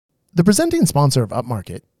The presenting sponsor of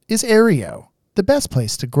Upmarket is Aryeo, the best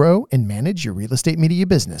place to grow and manage your real estate media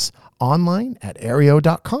business. Online at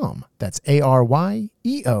aryeo.com. That's ARYEO.com.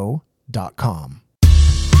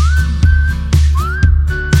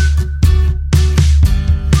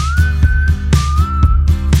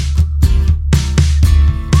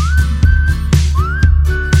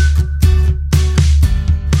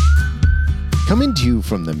 Coming to you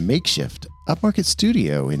from the makeshift Upmarket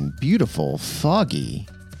studio in beautiful, foggy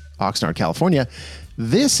Oxnard, California,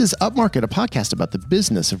 this is Upmarket, a podcast about the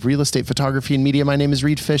business of real estate photography and media. My name is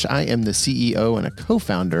Reed Fish. I am the CEO and a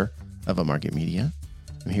co-founder of Upmarket Media.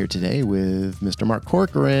 I'm here today with Mr. Mark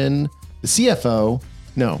Corcoran, the CFO.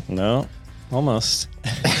 No, almost.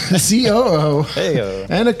 The COO Hey-o.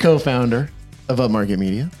 and a co-founder of Upmarket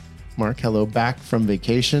Media. Mark, hello, back from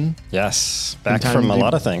vacation. Yes, back from a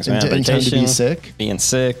lot of things, man. In time to be sick. Being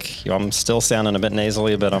sick. I'm still sounding a bit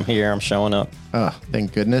nasally, but I'm here. I'm showing up. Oh,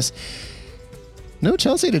 thank goodness. No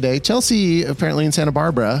Chelsea today. Chelsea apparently in Santa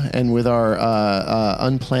Barbara, and with our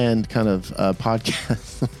unplanned kind of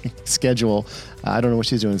podcast schedule, I don't know what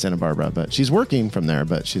she's doing in Santa Barbara, but she's working from there,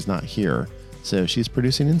 but she's not here. So she's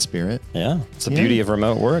producing in spirit. Yeah, it's the beauty of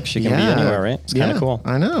remote work. She can be anywhere, right? It's kind of cool.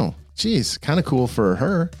 I know. Jeez, kind of cool for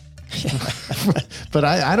her. But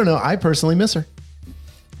I don't know. I personally miss her.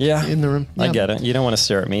 Yeah, in the room. Yeah. I get it. You don't want to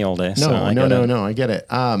stare at me all day. No, so I get it.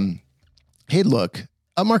 Hey, look,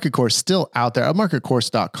 Upmarket course still out there.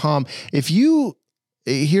 Upmarketcourse.com.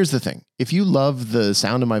 Here's the thing. If you love the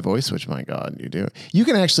sound of my voice, which my God, you do, you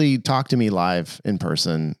can actually talk to me live in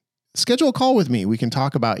person. Schedule a call with me. We can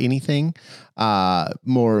talk about anything,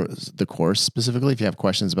 more the course specifically. If you have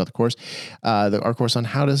questions about the course, our course on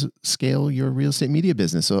how to scale your real estate media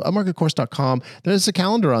business. So upmarketcourse.com, there's a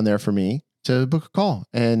calendar on there for me to book a call.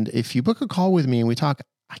 And if you book a call with me and we talk,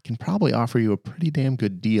 I can probably offer you a pretty damn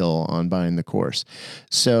good deal on buying the course.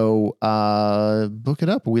 So book it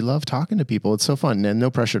up. We love talking to people. It's so fun and no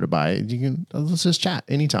pressure to buy. Let's just chat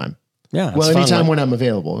anytime. Yeah. Well, anytime when I'm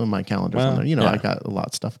available in my calendar. I got a lot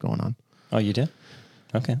of stuff going on. Oh, you did?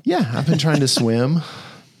 Okay. Yeah. I've been trying to swim.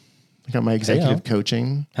 I got my executive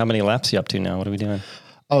coaching. How many laps are you up to now? What are we doing?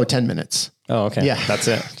 Oh, 10 minutes. Oh, okay. Yeah. That's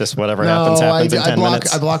it. Just whatever happens in 10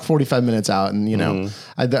 minutes. I block 45 minutes out and,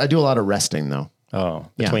 I do a lot of resting though. Oh,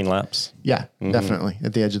 between laps? Yeah, definitely.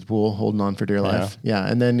 At the edge of the pool, holding on for dear life. Yeah.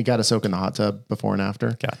 And then you got to soak in the hot tub before and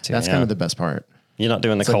after. Got to. That's kind of the best part. You're not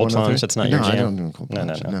doing the cold plunge? That's not your jam? I don't do cold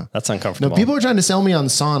plunge. No. That's uncomfortable. No, people are trying to sell me on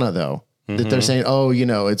sauna though. That they're saying,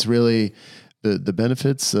 it's really the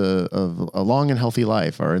benefits of a long and healthy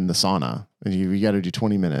life are in the sauna. And you got to do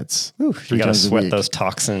 20 minutes. You got to sweat those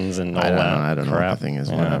toxins and all that. I don't know what the thing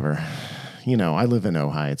is, whatever. I live in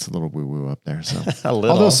Ojai. It's a little woo-woo up there. So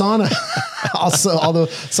although sauna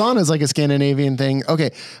is like a Scandinavian thing. Okay.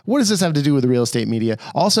 What does this have to do with real estate media?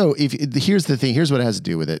 Also, here's the thing, here's what it has to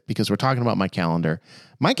do with it, because we're talking about my calendar.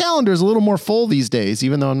 My calendar is a little more full these days,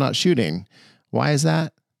 even though I'm not shooting. Why is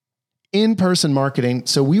that? In-person marketing.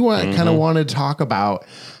 So we kind of wanted to talk about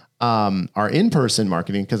our in-person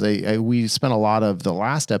marketing, because we spent a lot of the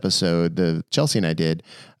last episode, the Chelsea and I did,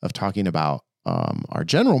 of talking about our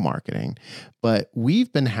general marketing, but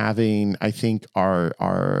we've been having, I think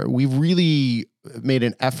we've really made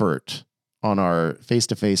an effort on our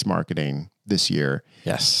face-to-face marketing this year.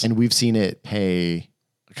 Yes. And we've seen it pay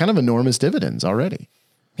kind of enormous dividends already.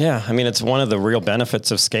 Yeah. I mean, it's one of the real benefits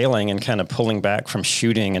of scaling and kind of pulling back from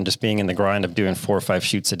shooting and just being in the grind of doing 4 or 5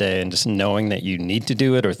 shoots a day and just knowing that you need to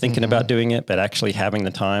do it or thinking about doing it, but actually having the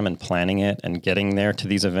time and planning it and getting there to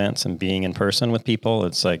these events and being in person with people.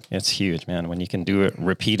 It's huge, man, when you can do it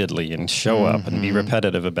repeatedly and show up and be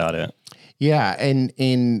repetitive about it. Yeah. And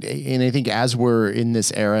I think as we're in this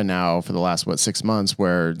era now for the last, 6 months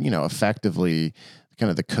where, effectively kind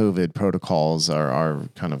of the COVID protocols are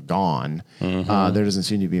kind of gone. There doesn't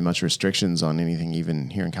seem to be much restrictions on anything, even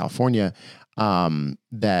here in California,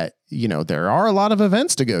 that, there are a lot of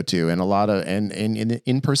events to go to and a lot of, and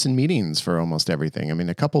in-person meetings for almost everything. I mean,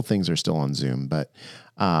 a couple things are still on Zoom, but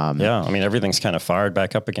everything's kind of fired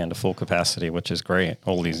back up again to full capacity, which is great.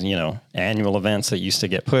 All these, annual events that used to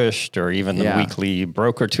get pushed, or even the weekly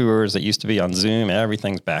broker tours that used to be on Zoom,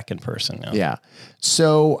 everything's back in person now. Yeah.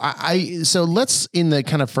 So so let's, in the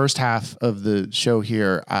kind of first half of the show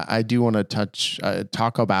here, I do want to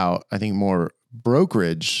talk about, I think, more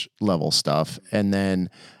brokerage level stuff. And then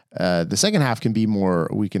the second half can be more,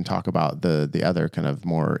 we can talk about the other kind of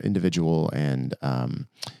more individual and,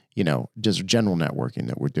 just general networking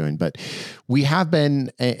that we're doing. But we have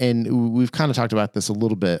been, and we've kind of talked about this a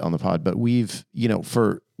little bit on the pod, but we've,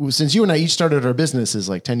 since you and I each started our businesses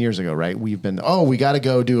like 10 years ago, right? We've been, we got to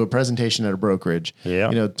go do a presentation at a brokerage,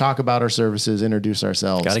 talk about our services, introduce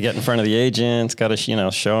ourselves. Got to get in front of the agents, got to,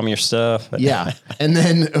 show them your stuff. Yeah. And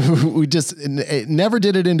then we just never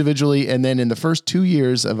did it individually. And then in the first 2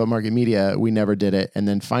 years of A Market Media, we never did it. And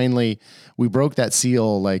then finally we broke that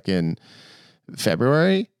seal like in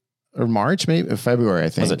February or March, maybe February, I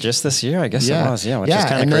think. Was it just this year? I guess it was. Yeah. Which is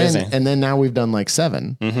kind of crazy. And then now we've done like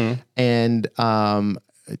 7. And,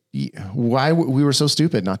 why we were so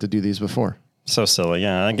stupid not to do these before. So silly.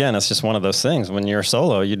 Yeah. Again, it's just one of those things when you're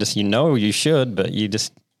solo, you should, but you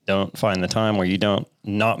just don't find the time where you don't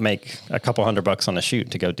not make a couple $100 on a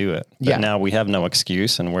shoot to go do it. But now we have no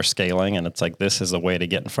excuse and we're scaling, and it's like, this is a way to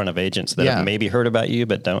get in front of agents that have maybe heard about you,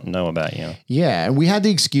 but don't know about you. Yeah. And we had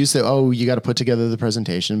the excuse that, you got to put together the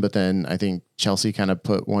presentation. But then I think Chelsea kind of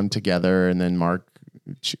put one together, and then Mark,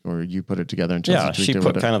 or you put it together, and Chelsea she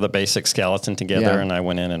put kind of the basic skeleton together, and I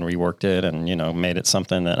went in and reworked it and, made it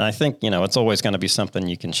something that I think, it's always going to be something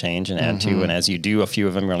you can change and add to. And as you do a few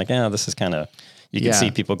of them, you're like, this is kind of, you can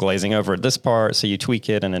see people glazing over at this part. So you tweak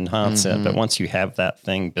it and enhance it. But once you have that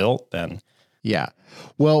thing built, then. Yeah.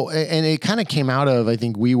 Well, and it kind of came out of, I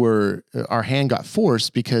think our hand got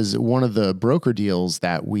forced because one of the broker deals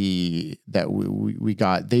that we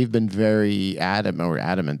got, they've been very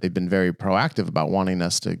adamant. They've been very proactive about wanting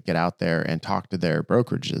us to get out there and talk to their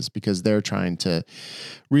brokerages, because they're trying to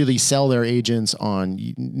really sell their agents on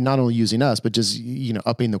not only using us, but just,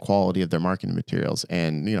 upping the quality of their marketing materials,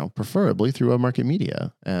 and, preferably through A Market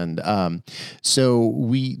Media. And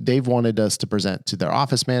so they've wanted us to present to their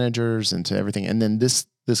office managers and to everything. And then this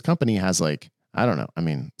company has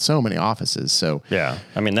so many offices. So yeah,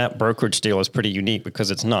 that brokerage deal is pretty unique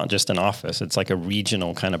because it's not just an office. It's like a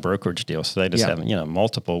regional kind of brokerage deal. So they just have,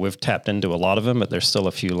 multiple. We've tapped into a lot of them, but there's still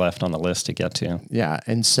a few left on the list to get to. Yeah.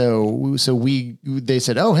 And so they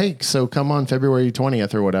said, hey, so come on February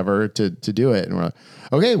 20th or whatever to do it. And we're like,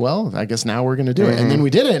 okay, well, I guess now we're going to do it. And then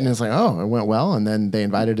we did it, and it's like, it went well. And then they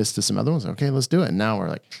invited us to some other ones. Okay, let's do it. And now we're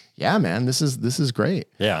like, yeah, man, this is great.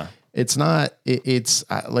 Yeah. It's not, it's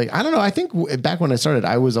like, I don't know. I think back when I started,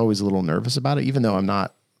 I was always a little nervous about it, even though I'm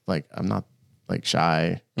not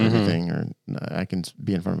shy or anything, or I can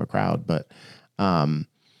be in front of a crowd, but,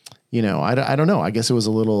 I don't know. I guess it was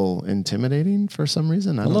a little intimidating for some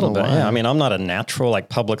reason. I don't know. A little bit. Yeah. I'm not a natural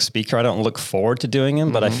public speaker. I don't look forward to doing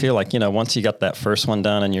them, but I feel like, once you got that first one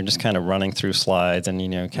done and you're just kind of running through slides and,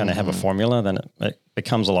 kind of have a formula, then it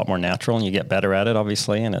becomes a lot more natural and you get better at it,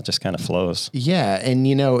 obviously. And it just kind of flows. Yeah. And,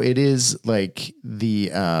 it is like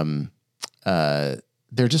they're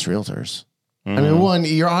just realtors. One,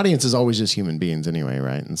 your audience is always just human beings anyway.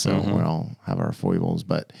 Right. And so we all have our foibles,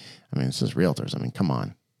 but it's just realtors. Come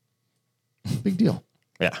on. Big deal.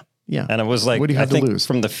 Yeah. Yeah. And it was like, what do you have to lose?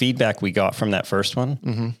 From the feedback we got from that first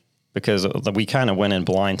one, because we kind of went in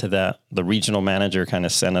blind to that. The regional manager kind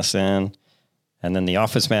of sent us in, and then the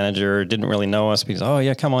office manager didn't really know us because,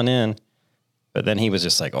 come on in. But then he was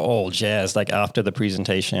just like, jazzed, after the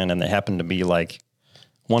presentation. And they happened to be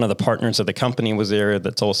one of the partners of the company was there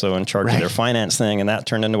that's also in charge of their finance thing. And that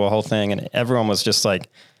turned into a whole thing. And everyone was just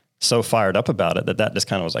so fired up about it that just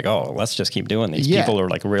kind of was like, let's just keep doing these. People are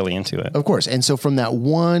really into it. Of course. And so from that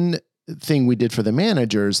one thing we did for the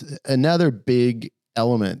managers, another big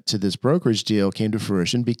element to this brokerage deal came to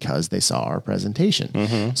fruition because they saw our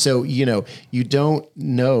presentation. So, you don't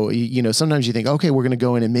know, sometimes you think, okay, we're going to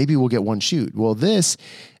go in and maybe we'll get one shoot. Well, this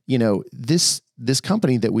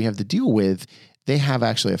company that we have to deal with, they have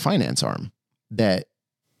actually a finance arm that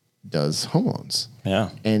does home loans. Yeah.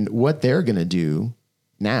 And what they're going to do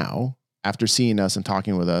now, after seeing us and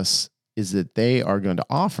talking with us, is that they are going to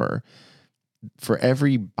offer for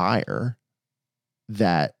every buyer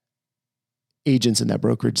that agents in that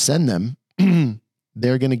brokerage send them,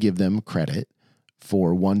 they're going to give them credit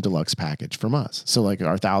for one deluxe package from us. So our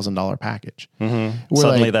 $1,000 package.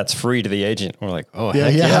 Suddenly that's free to the agent. We're like,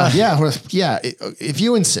 yeah. If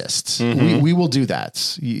you insist, we will do that.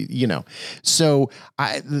 So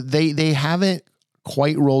they haven't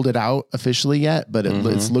quite rolled it out officially yet, but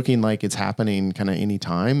it's looking like it's happening kind of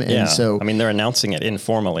anytime. And so, they're announcing it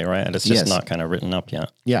informally, right? And it's just not kind of written up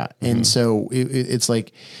yet. Yeah. And so it's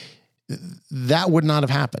like, that would not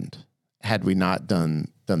have happened had we not done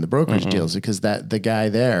the brokerage deals, because the guy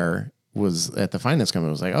there was at the finance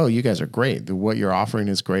company was like, you guys are great. What you're offering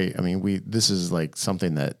is great. This is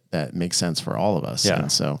something that that makes sense for all of us. Yeah.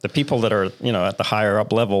 And so the people that are, at the higher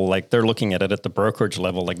up level, like they're looking at it at the brokerage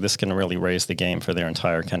level, like this can really raise the game for their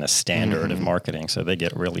entire kind of standard of marketing. So they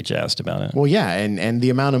get really jazzed about it. Well, yeah. And the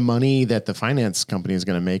amount of money that the finance company is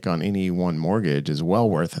going to make on any one mortgage is well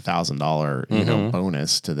worth $1,000,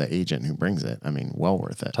 bonus to the agent who brings it. I mean, well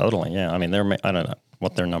worth it. Totally. Yeah. I mean, I don't know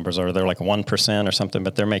what their numbers are. They're like 1% or something,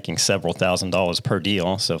 but they're making several $1,000s per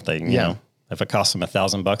deal. So if they, you know, if it costs them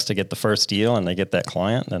 $1,000 to get the first deal and they get that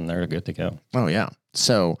client, then they're good to go. Oh yeah.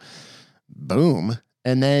 So boom.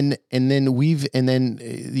 And then at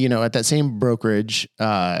that same brokerage,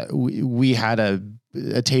 we had a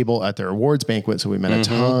table at their awards banquet. So we met a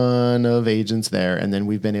ton of agents there. And then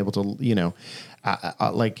we've been able to,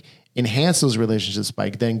 enhance those relationships by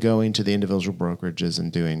then going to the individual brokerages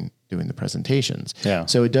and doing the presentations. Yeah.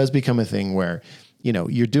 So it does become a thing where,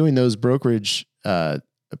 you're doing those brokerage,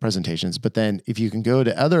 presentations, but then if you can go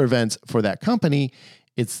to other events for that company,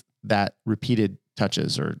 it's that repeated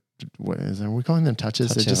touches, or what is that? Are we calling them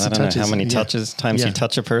touches? Touches. I don't know how many times you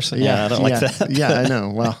touch a person. Yeah, I don't like that. Yeah, I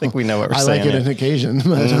know. Well, I think we know what we're I saying. like it on occasion.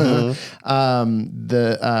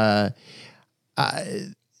 But,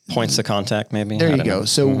 points of contact, maybe. There you go.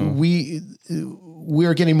 So we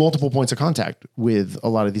are getting multiple points of contact with a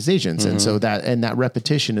lot of these agents. And so that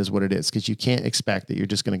repetition is what it is, because you can't expect that you're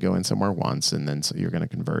just going to go in somewhere once and then so you're going to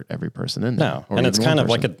convert every person in there. No. And it's kind of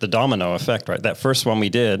like the domino effect, right? That first one we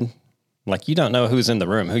did, like you don't know who's in the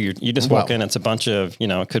room, you just walk in, it's a bunch of,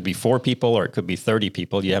 it could be 4 people or it could be 30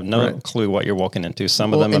 people. You have no clue what you're walking into.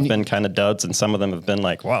 Some of them have been kind of duds and some of them have been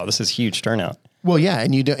like, wow, this is huge turnout. Well, yeah,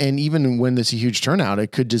 and even when there's a huge turnout,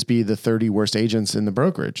 it could just be the 30 worst agents in the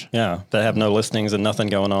brokerage. Yeah, they have no listings and nothing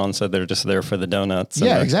going on, so they're just there for the donuts.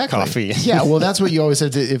 Yeah, and the exactly. Coffee. Yeah, well, that's what you always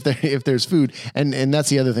said. If there's food, and that's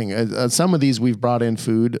the other thing. Some of these we've brought in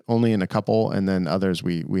food only in a couple, and then others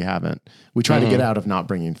we haven't. We try to get out of not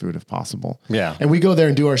bringing food if possible. Yeah, and we go there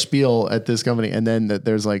and do our spiel at this company, and then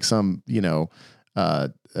there's like some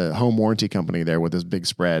a home warranty company there with this big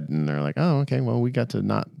spread, and they're like, oh, okay, well, we got to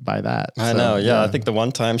not buy that. I know. Yeah. I think the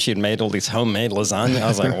one time she'd made all these homemade lasagna, I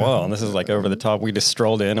was like, whoa, this is like over the top. We just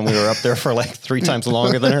strolled in and we were up there for like 3 times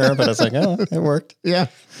longer than her, but I was like, oh, it worked. Yeah.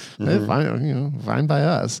 Fine by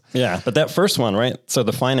us. Yeah. But that first one, right? So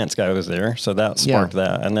the finance guy was there. So that sparked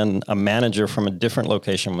that. And then a manager from a different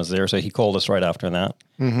location was there. So he called us right after that.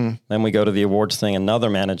 Then we go to the awards thing, another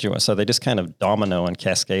manager. So they just kind of domino and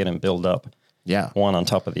cascade and build up. Yeah. One on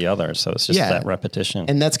top of the other. So it's just that repetition.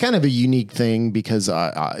 And that's kind of a unique thing because,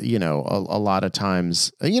 a lot of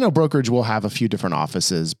times, brokerage will have a few different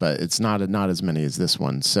offices, but it's not as many as this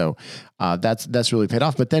one. So that's really paid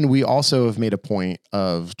off. But then we also have made a point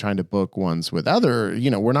of trying to book ones with other,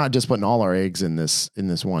 we're not just putting all our eggs in this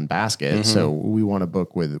one basket. So we want to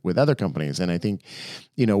book with other companies. And I think,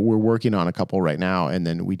 we're working on a couple right now. And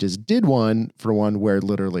then we just did one where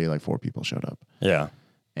literally like 4 people showed up. Yeah.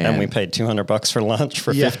 And we paid $200 for lunch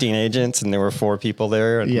for 15 agents, and there were 4 people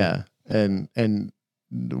there. And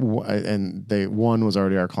one was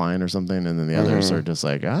already our client or something, and then the others are just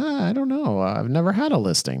like, I don't know, I've never had a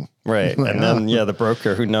listing. Right. Like, and then the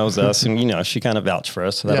broker who knows us, and she kind of vouched for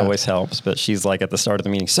us, so that always helps. But she's like at the start of the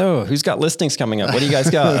meeting, so who's got listings coming up? What do you guys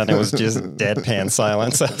got? And it was just deadpan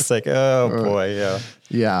silence. I was like, oh boy,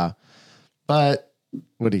 yeah. But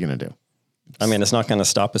what are you gonna do? I mean, it's not going to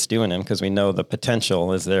stop us doing them because we know the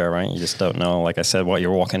potential is there, right? You just don't know, like I said, what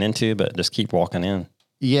you're walking into, but just keep walking in.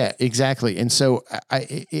 Yeah, exactly. And so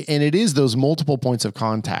and it is those multiple points of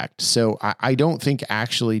contact. So I don't think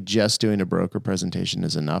actually just doing a broker presentation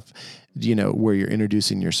is enough, where you're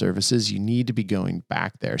introducing your services. You need to be going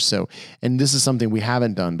back there. So, and this is something we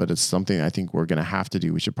haven't done, but it's something I think we're going to have to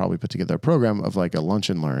do. We should probably put together a program of like a lunch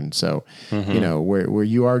and learn. So, where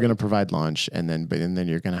you are going to provide lunch and then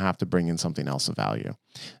you're going to have to bring in something else of value.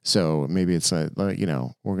 So maybe it's we're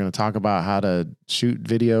going to talk about how to shoot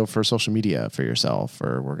video for social media for yourself,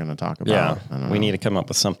 or we're going to talk about, we need to come up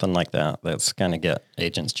with something like that. That's going to get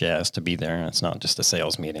agents jazzed to be there. And it's not just a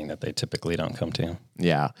sales meeting that they typically don't come to.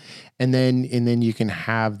 Yeah. And then you can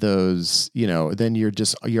have those, then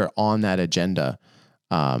you're on that agenda,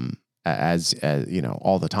 as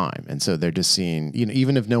all the time. And so they're just seeing,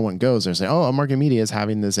 even if no one goes, they're saying, oh, Market Media is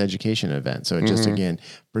having this education event. So it just, again,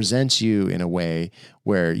 presents you in a way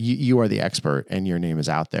where you are the expert and your name is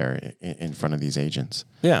out there in front of these agents.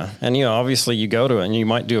 Yeah. And, obviously you go to it and you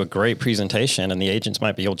might do a great presentation and the agents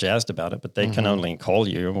might be all jazzed about it, but they can only call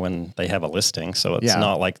you when they have a listing. So it's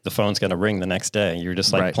not like the phone's going to ring the next day. You're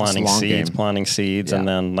just like planting seeds. And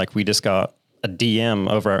then like we just got a DM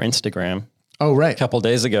over our Instagram. Oh, right. A couple of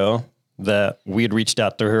days ago that we had reached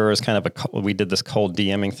out to her as kind of we did this cold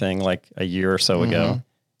DMing thing like a year or so ago.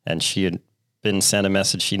 And she had been sent a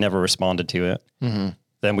message. She never responded to it. Mm-hmm.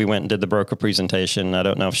 Then we went and did the broker presentation. I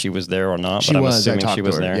don't know if she was there or not, but I'm assuming she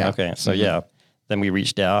was there. Yeah. Okay. So then we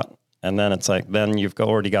reached out, and then it's like, then you've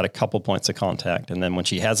already got a couple points of contact. And then when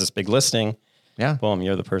she has this big listing, boom,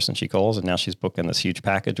 you're the person she calls, and now she's booking this huge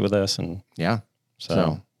package with us. And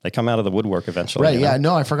so they come out of the woodwork eventually. Right. Yeah.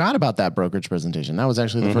 No, I forgot about that brokerage presentation. That was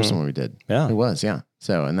actually the first one we did. Yeah. It was. Yeah.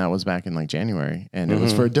 So, and that was back in like January, and it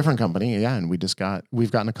was for a different company. Yeah. And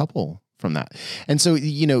we've gotten a couple from that. And so,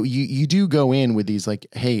 you do go in with these like,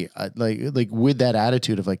 hey, like with that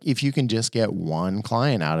attitude of like, if you can just get one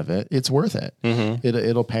client out of it, it's worth it.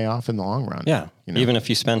 It'll pay off in the long run. Yeah. Even if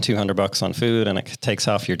you spend $200 on food and it takes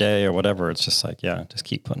half your day or whatever, it's just like, just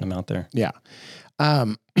keep putting them out there. Yeah.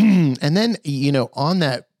 And then, on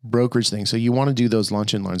that brokerage thing, so you want to do those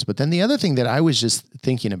lunch and learns, but then the other thing that I was just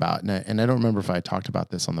thinking about, and I don't remember if I talked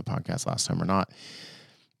about this on the podcast last time or not,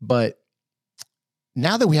 but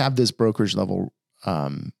now that we have this brokerage level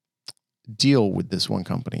deal with this one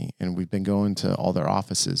company, and we've been going to all their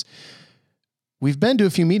offices, we've been to a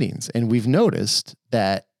few meetings, and we've noticed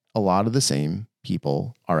that a lot of the same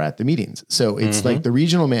people are at the meetings. So it's like the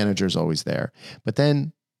regional manager is always there, but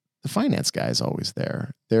then the finance guy is always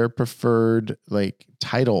there. Their preferred like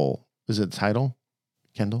title, is it title?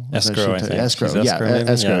 Kendall? Escrow, I think. Escrow. Yeah.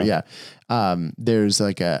 Escrow. Yeah. There's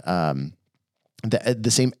like the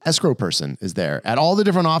same escrow person is there at all the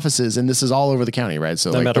different offices, and this is all over the county, right? So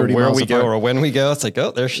no like matter where we go or when we go, it's like, oh,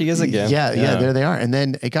 there she is again. Yeah, there they are. And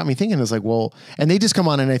then it got me thinking, it's like, well, and they just come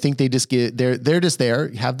on, and I think they just they're just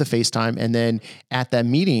there, have the FaceTime, and then at that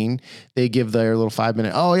meeting they give their little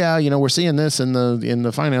 5-minute, oh yeah, we're seeing this in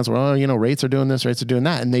the finance world, rates are doing this, rates are doing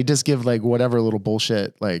that, and they just give like whatever little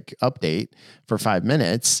bullshit like update for 5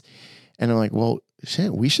 minutes, and I'm like, well,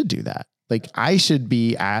 shit, we should do that. Like I should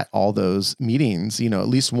be at all those meetings, at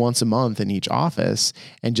least once a month in each office,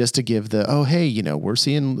 and just to give the, hey, we're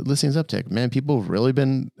seeing listings uptick. Man, people have really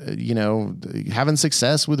been, having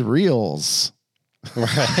success with reels.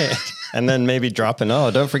 Right. And then maybe dropping,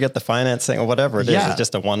 don't forget the financing or whatever it is. It's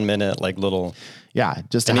just a 1 minute, like little. Yeah.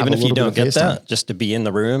 Just to and have even if you don't get that, time. just to be in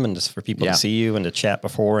the room and just for people to see you and to chat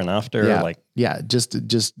before and after.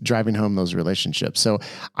 Just driving home those relationships. So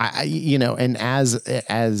I and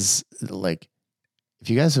as like, if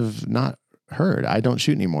you guys have not heard, I don't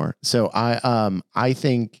shoot anymore. So I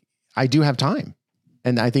think I do have time.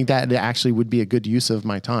 And I think that actually would be a good use of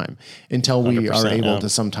my time until we are able to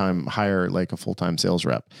sometime hire like a full-time sales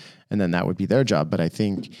rep, and then that would be their job. But I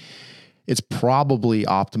think it's probably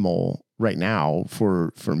optimal right now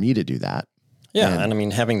for me to do that. Yeah. And I mean,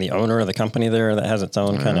 having the owner of the company there that has its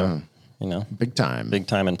own kind of, big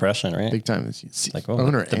time impression, right? Big time. Like,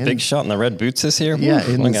 owner, the big shot in the red boots is here. Yeah.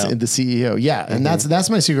 In the CEO. Yeah. And that's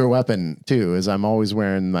my secret weapon too, is I'm always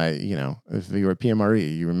wearing my, if you were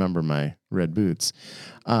PMRE, you remember my red boots.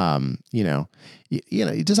 You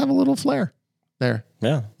just have a little flair there.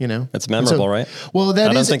 Yeah. It's memorable, right? Well,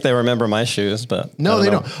 I don't think they remember my shoes, but no,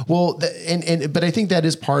 they don't. Well, but I think that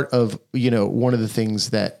is part of, one of the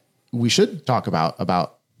things that we should talk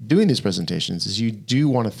about doing these presentations is you do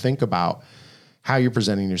want to think about how you're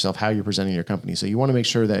presenting yourself, how you're presenting your company. So you want to make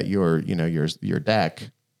sure that your deck,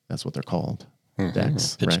 that's what they're called.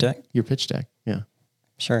 Decks. Pitch deck? Your pitch deck. Yeah.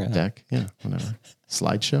 Sure. Yeah. Deck. Yeah. Whatever.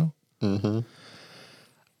 Slideshow.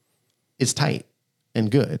 It's tight and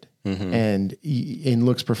good and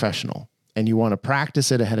looks professional, and you want to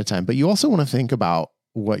practice it ahead of time, but you also want to think about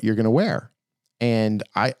what you're going to wear. And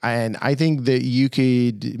I think that you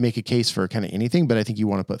could make a case for kind of anything, but I think you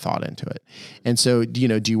want to put thought into it. And so, do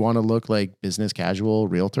you want to look like business casual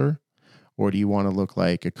realtor, or do you want to look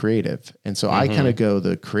like a creative? And so I kind of go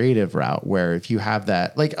the creative route, where if you have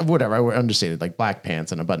that, like whatever, I understated, like black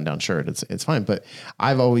pants and a button down shirt, it's fine. But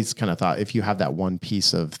I've always kind of thought if you have that one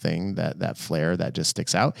piece of thing, that flair that just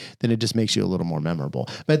sticks out, then it just makes you a little more memorable.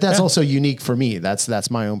 But that's also unique for me. That's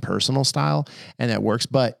my own personal style, and that works.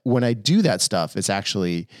 But when I do that stuff, it's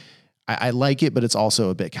actually, I like it, but it's also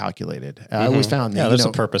a bit calculated. I always found that, there's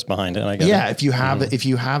a purpose behind it. I guess. Yeah. If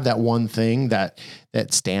you have that one thing that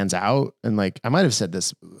stands out, and like, I might've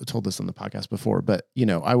told this on the podcast before, but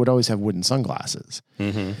I would always have wooden sunglasses.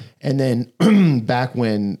 And then back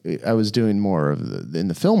when I was doing more of in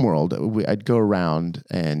the film world, I'd go around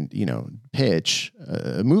and, pitch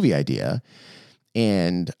a movie idea.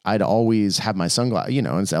 And I'd always have my sunglasses,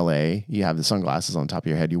 it's LA, you have the sunglasses on top of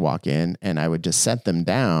your head, you walk in, and I would just set them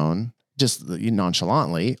down just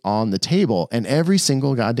nonchalantly on the table. And every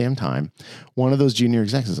single goddamn time, one of those junior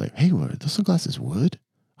execs is like, hey, what are those sunglasses wood?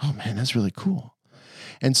 Oh man, that's really cool.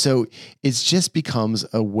 And so it just becomes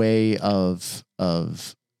a way of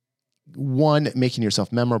one, making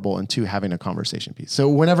yourself memorable, and two, having a conversation piece. So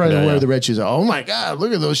whenever I wear the red shoes, oh my God,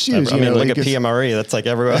 look at those shoes. I mean, look at PMRE. That's like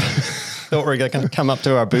everyone. We're going to come up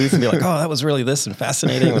to our booth and be like, oh, that was really this and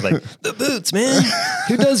fascinating. We're like, the boots, man.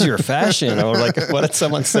 Who does your fashion? Or like, what did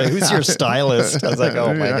someone say? Who's your stylist? I was like,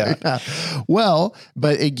 oh my God. Yeah. Well,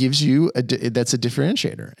 but it gives you, that's a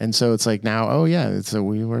differentiator. And so it's like now, oh yeah, so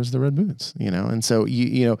where's the red boots? And so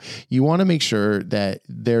you want to make sure that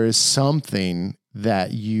there is something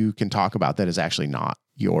that you can talk about that is actually not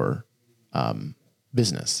your,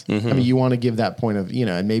 business. I mean, you want to give that point of,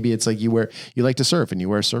 and maybe it's like you like to surf and you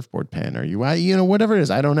wear a surfboard pin or whatever it is.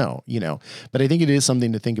 I don't know, but I think it is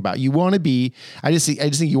something to think about. You want to be, I just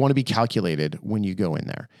think you want to be calculated when you go in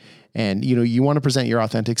there, and, you want to present your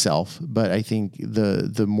authentic self, but I think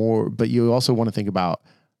but you also want to think about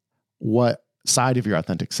what side of your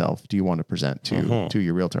authentic self do you want to present to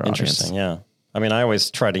your realtor audience. Interesting. Yeah. I mean, I always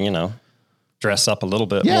try to, dress up a little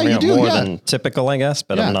bit more than typical, I guess,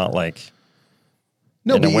 but I'm not like,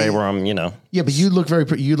 in a way where I'm, Yeah, but you look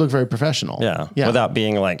very professional. Yeah. Without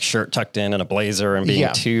being like shirt tucked in and a blazer and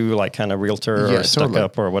being too like kind of realtor or stuck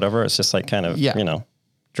up or whatever. It's just like kind of,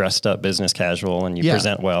 dressed up business casual, and you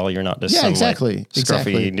present well. You're not just some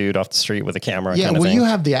scruffy dude off the street with a camera. Yeah. Kind of well, thing. you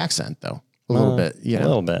have the accent though. A little bit. Yeah. A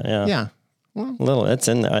little bit. Yeah. Yeah. Well, a little. It's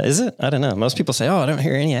in there. Is it? I don't know. Most people say, oh, I don't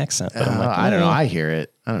hear any accent. But I'm like, I don't know. I hear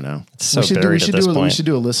it. I don't know. It's so buried at this point. We should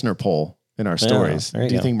do a listener poll in our stories. Do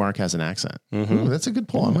you think Mark has an accent? Ooh, that's a good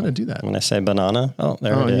poll. I'm going to do that. When I say banana,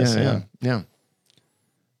 there it is. Yeah.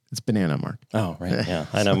 It's banana, Mark. Oh, right. Yeah.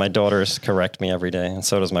 I know my daughters correct me every day, and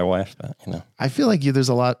so does my wife. But I feel like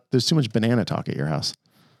there's too much banana talk at your house.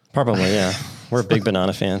 Probably, yeah. We're big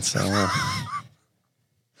banana fans. So,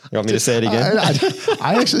 you want me to say it again?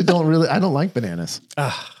 I actually I don't like bananas.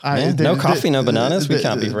 No coffee, no bananas. We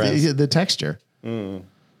can't be friends. The texture.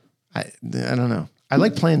 I don't know. I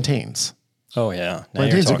like plantains. Oh yeah,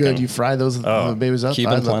 plantains are good. You fry those babies up.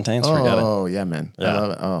 Cuban plantains. Forget it. Oh yeah, man. Yeah. I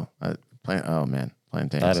love it. Oh man,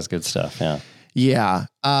 plantains. That is good stuff. Yeah. Yeah.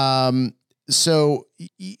 So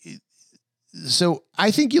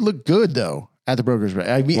I think you look good though at the broker's.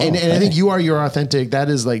 I mean, and I think you are your authentic. That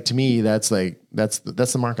is like, to me, that's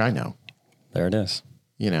the Mark I know. There it is.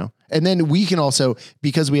 And then we can also,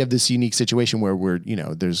 because we have this unique situation where we're,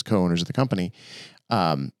 there's co-owners of the company,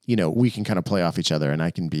 we can kind of play off each other, and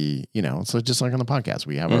I can be, so just like on the podcast,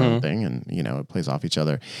 we have our own thing, and, it plays off each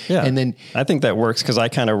other. Yeah. And then I think that works because I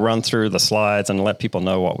kind of run through the slides and let people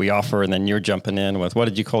know what we offer. And then you're jumping in with, what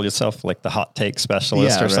did you call yourself? Like the hot take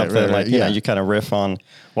specialist or something. Right. You kind of riff on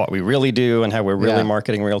what we really do and how we're really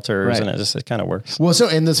marketing realtors. And it kind of works. Well,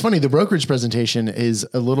 and it's funny, the brokerage presentation is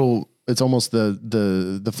it's almost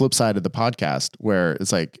the flip side of the podcast, where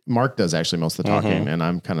it's like Mark does actually most of the talking, and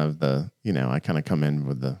I'm kind of I kind of come in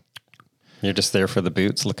with the. You're just there for the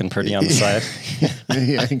boots, looking pretty on the side.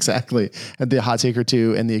 Yeah, exactly. And the hot take or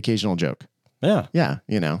two and the occasional joke. Yeah. Yeah.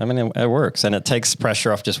 I mean, it works, and it takes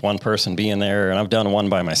pressure off just one person being there. And I've done one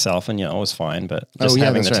by myself, and it was fine. But just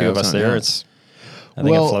having the two of us there, I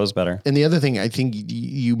think it flows better. And the other thing I think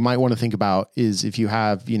you might want to think about is, if you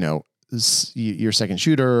have, your second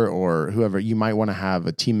shooter or whoever, you might want to have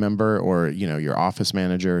a team member or, your office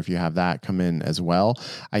manager, if you have that, come in as well.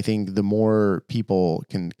 I think the more people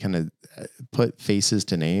can kind of put faces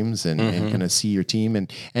to names and kind of see your team,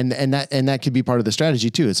 and that could be part of the strategy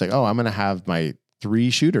too. It's like, oh, I'm going to have my 3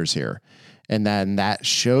 shooters here. And then that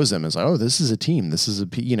shows them as like, oh, this is a team. This is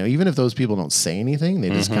even if those people don't say anything, they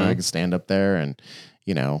just kind of stand up there and,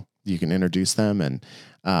 you can introduce them, and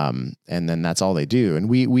then that's all they do. And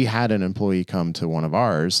we had an employee come to one of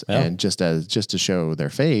ours, and just to show their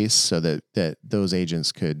face, so that those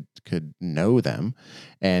agents could know them,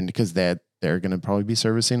 and because they're going to probably be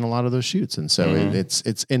servicing a lot of those shoots. And so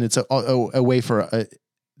it's a way to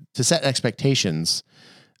set expectations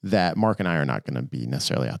that Mark and I are not going to be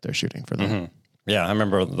necessarily out there shooting for them. Mm-hmm. Yeah, I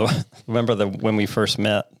remember when we first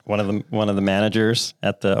met, one of the managers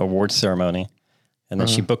at the awards ceremony. And then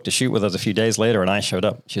she booked a shoot with us a few days later, and I showed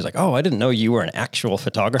up. She's like, "Oh, I didn't know you were an actual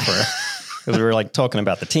photographer." Because we were like talking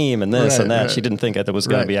about the team and this and that. Right. She didn't think that it was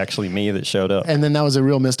going to be actually me that showed up. And then that was a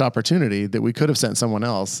real missed opportunity that we could have sent someone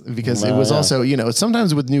else, because it was also,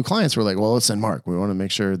 sometimes with new clients, we're like, well, let's send Mark. We want to make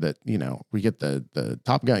sure that, we get the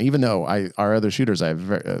top guy, even though our other shooters, I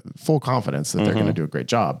have full confidence that they're going to do a great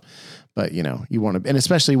job. But, you want to, and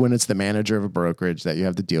especially when it's the manager of a brokerage that you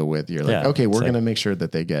have to deal with, you're like, okay, we're going to make sure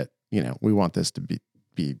that they get, we want this to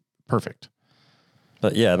be perfect.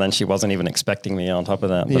 But yeah, then she wasn't even expecting me on top of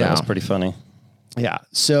that. But it was pretty funny. Yeah.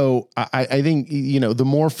 So I think, the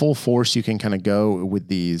more full force you can kind of go with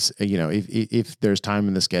these, if there's time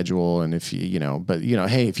in the schedule and if,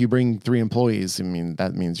 hey, if you bring 3 employees, I mean,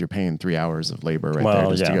 that means you're paying 3 hours of labor there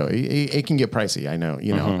just to go. It can get pricey. I know,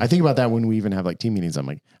 I think about that when we even have like team meetings. I'm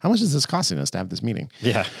like, how much is this costing us to have this meeting?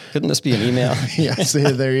 Yeah. Couldn't this be an email? Yes.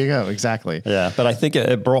 There you go. Exactly. Yeah. But I think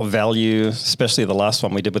it brought value, especially the last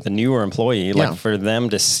one we did with the newer employee, like for them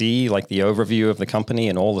to see like the overview of the company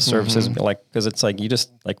and all the services, cause it's like, you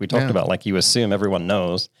just like we talked about, like you assume everyone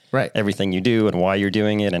knows everything you do and why you're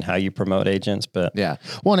doing it and how you promote agents. But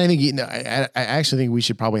well, and I think, I actually think we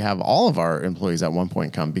should probably have all of our employees at one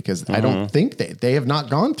point come because I don't think they have not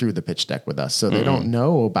gone through the pitch deck with us. So they don't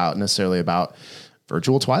know necessarily about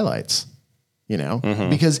virtual twilights,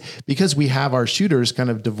 because we have our shooters kind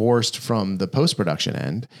of divorced from the post-production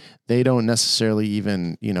end. They don't necessarily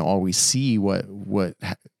even, always see what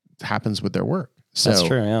happens with their work. So that's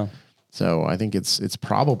true. Yeah. So I think it's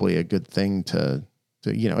probably a good thing to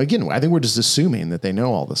again, I think we're just assuming that they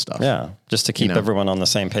know all this stuff. Yeah. Just to keep everyone on the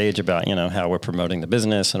same page about, how we're promoting the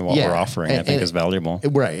business and what we're offering, I think is valuable.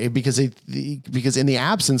 Right. Because in the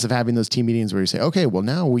absence of having those team meetings where you say, okay, well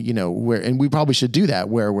now we probably should do that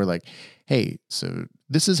where we're like, hey, so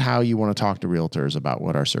this is how you want to talk to realtors about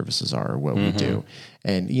what our services are or what we do.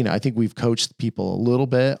 And, I think we've coached people a little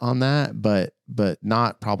bit on that, but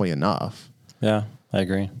not probably enough. Yeah, I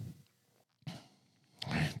agree.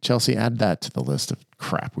 Chelsea, add that to the list of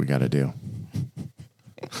crap we got to do.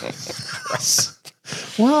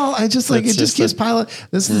 Well, I just like, it just keeps piling.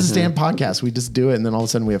 This is a damn podcast. We just do it. And then all of a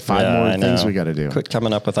sudden we have 5 more things we got to do. Quit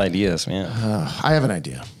coming up with ideas, man. I have an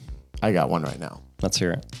idea. I got one right now. Let's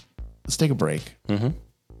hear it. Let's take a break.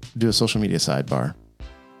 Do a social media sidebar.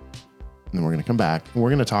 And then we're going to come back and we're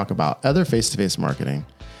going to talk about other face-to-face marketing.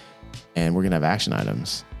 And we're going to have action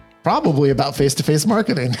items. Probably about face-to-face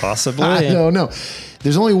marketing. Possibly. I don't know.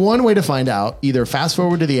 There's only one way to find out. Either fast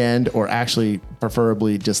forward to the end or actually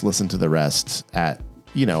preferably just listen to the rest at,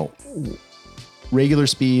 regular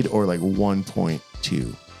speed or like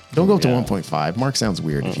 1.2. Don't go up to 1.5. Mark sounds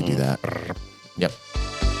weird if you do that. Yep.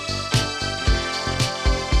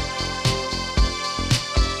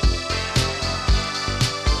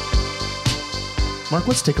 Mark,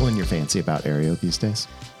 what's tickling your fancy about Aereo these days?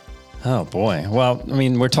 Oh boy. Well, I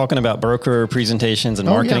mean, we're talking about broker presentations and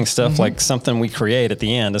marketing stuff. Like something we create at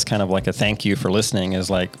the end is kind of like a thank you for listening is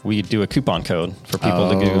like we do a coupon code for people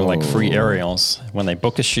to do like free aerials when they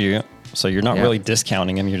book a shoot. So you're not really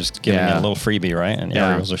discounting them. You're just giving them a little freebie, right? And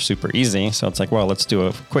aerials are super easy. So it's like, well, let's do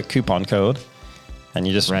a quick coupon code. And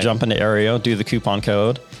you just jump into Aereo, do the coupon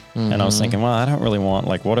code. And I was thinking, well, I don't really want,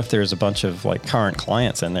 like, what if there's a bunch of like current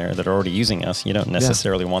clients in there that are already using us? You don't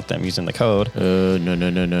necessarily want them using the code. No.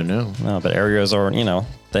 No, but Aereos are,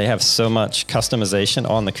 they have so much customization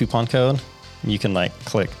on the coupon code. You can like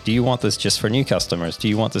click, do you want this just for new customers? Do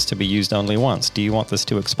you want this to be used only once? Do you want this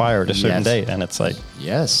to expire at a certain date? And it's like,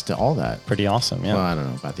 yes, to all that. Pretty awesome. Yeah. Well, I don't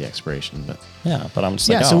know about the expiration, but but I'm just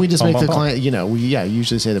like, so we just make the client, we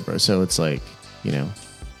usually say that. So it's like,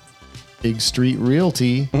 Big Street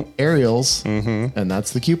Realty aerials, and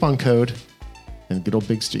that's the coupon code. And good old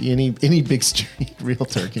Big Street, any Big Street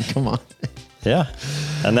realtor can come on. Yeah,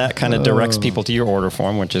 and that kind of directs people to your order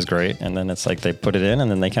form, which is great. And then it's like they put it in,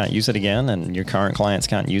 and then they can't use it again, and your current clients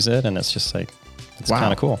can't use it, and it's just like it's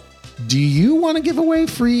kind of cool. Do you want to give away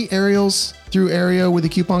free aerials through Aereo with a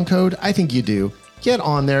coupon code? I think you do. Get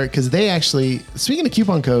on there because they actually, speaking of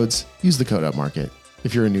coupon codes, use the code Upmarket.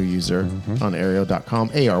 If you're a new user on Aereo.com,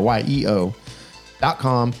 ARYEO.com,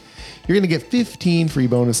 you're going to get 15 free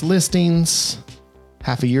bonus listings,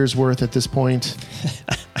 half a year's worth at this point.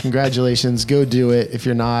 Congratulations. Go do it. If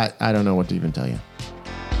you're not, I don't know what to even tell you.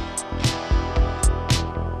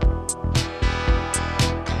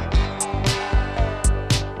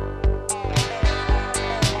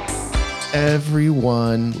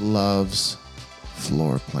 Everyone loves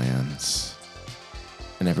floor plans.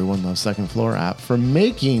 And everyone loves Second Floor app for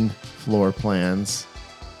making floor plans.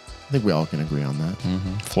 I think we all can agree on that.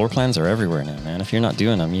 Floor plans are everywhere now, man. If you're not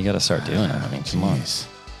doing them, you got to start doing them. I mean, come on.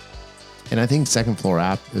 And I think Second Floor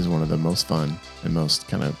app is one of the most fun and most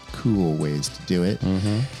kind of cool ways to do it.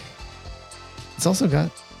 It's also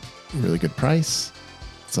got a really good price.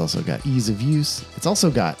 It's also got ease of use. It's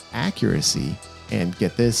also got accuracy. And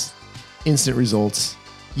get this, instant results.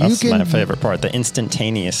 That's my favorite part, the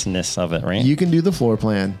instantaneousness of it, right? You can do the floor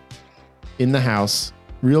plan in the house.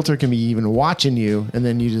 Realtor can be even watching you, and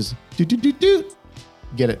then you just get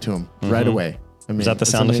it to them right away. I mean, is that the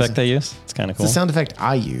sound effect they use? It's kind of cool. It's the sound effect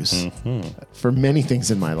I use for many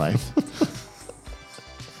things in my life.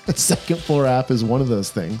 The Second Floor app is one of those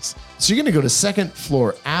things. So you're going to go to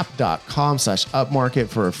secondfloorapp.com/upmarket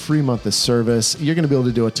for a free month of service. You're going to be able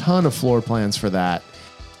to do a ton of floor plans for that.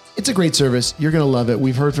 It's a great service. You're going to love it.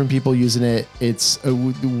 We've heard from people using it.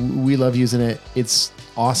 We love using it. It's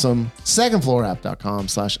awesome.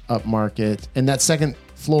 Secondfloorapp.com/upmarket. And that's Second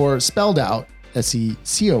Floor spelled out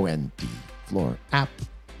SECOND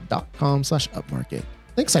floorapp.com/upmarket.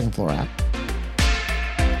 Thanks, Second Floor app.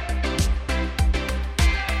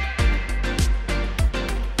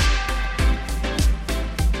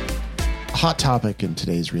 Hot topic in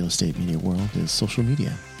today's real estate media world is social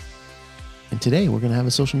media. And today we're going to have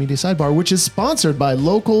a social media sidebar, which is sponsored by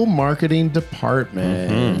Local Marketing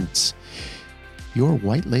Department. Your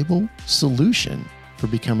white label solution for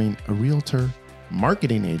becoming a realtor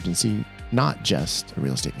marketing agency, not just a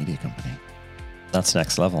real estate media company. That's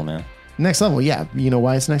next level, man. Next level, yeah. You know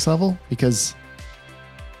why it's next level? Because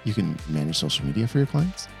you can manage social media for your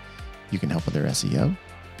clients. You can help with their SEO.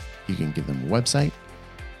 You can give them a website.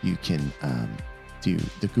 You can do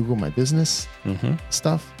the Google My Business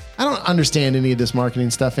stuff. I don't understand any of this marketing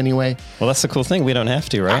stuff anyway. Well, that's the cool thing. We don't have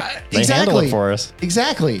to, right? They handle it for us.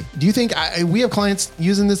 Exactly. Do you think we have clients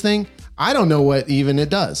using this thing? I don't know what even it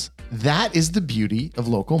does. That is the beauty of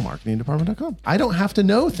localmarketingdepartment.com. I don't have to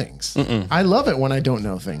know things. I love it when I don't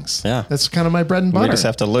know things. Yeah. That's kind of my bread and butter. We just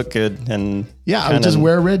have to look good and yeah, I would just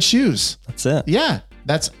wear red shoes. That's it. Yeah.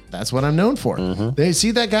 That's what I'm known for. They see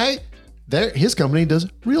that guy there. His company does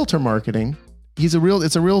realtor marketing. It's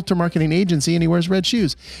a realtor marketing agency and he wears red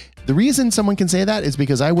shoes. The reason someone can say that is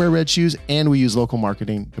because I wear red shoes and we use Local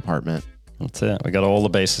Marketing Department. That's it. We got all the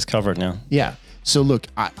bases covered now. Yeah. So look,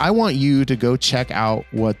 I want you to go check out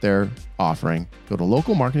what they're offering. Go to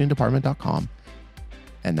localmarketingdepartment.com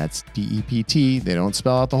and that's DEPT. They don't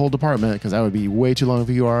spell out the whole department because that would be way too long of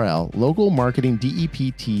a URL.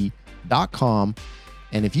 Localmarketingdept.com.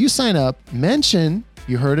 And if you sign up, mention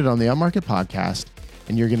you heard it on the Upmarket podcast,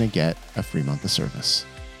 and you're going to get a free month of service.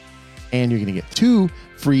 And you're going to get 2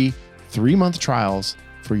 free 3-month trials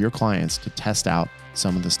for your clients to test out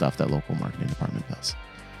some of the stuff that Local Marketing Department does.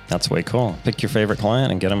 That's way cool. Pick your favorite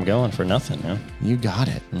client and get them going for nothing. Yeah. You got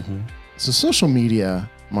it. So social media,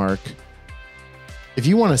 Mark, if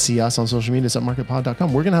you want to see us on social media, it's at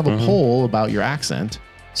upmarketpod.com. We're going to have a poll about your accent.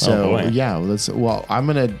 So I'm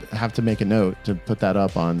going to have to make a note to put that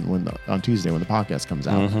up on Tuesday when the podcast comes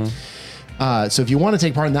out. So if you want to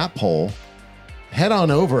take part in that poll, head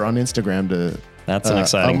on over on Instagram to that's an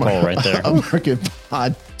exciting poll right there.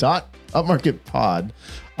 Upmarketpod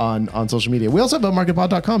on social media. We also have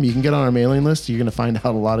upmarketpod.com. You can get on our mailing list. You're going to find out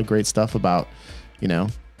a lot of great stuff about,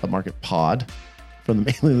 Upmarket Pod from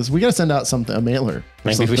the mailing list. We got to send out a mailer.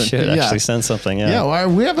 Maybe we should actually send something. Yeah. Well,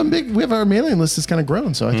 we have our mailing list has kind of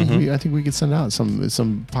grown. So I think we could send out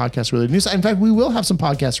some podcast related news. In fact, we will have some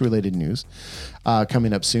podcast related news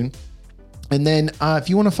coming up soon. And then if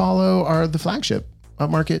you want to follow the flagship,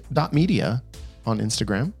 upmarket.media on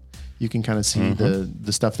Instagram, you can kind of see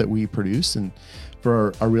the stuff that we produce and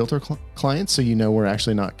for our realtor clients. So we're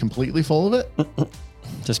actually not completely full of it.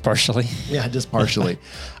 Just partially. Yeah, just partially.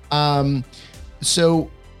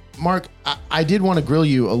 So, Mark, I did want to grill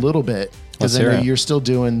you a little bit because I know you're still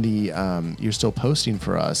doing you're still posting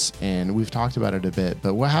for us and we've talked about it a bit,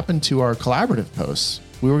 but what happened to our collaborative posts?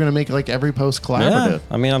 We were going to make every post collaborative. Yeah,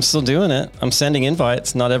 I mean, I'm still doing it. I'm sending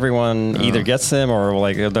invites. Not everyone either gets them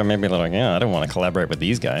or they're maybe like, I don't want to collaborate with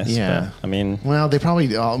these guys. Yeah. But, I mean, well, they probably,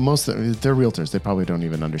 they're realtors. They probably don't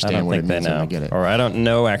even understand what it means when they get it. Or I don't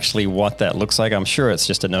know actually what that looks like. I'm sure it's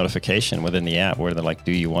just a notification within the app where they're like,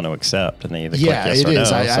 do you want to accept? And they either click yes or no. Yeah, it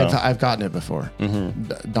is. I've gotten it before.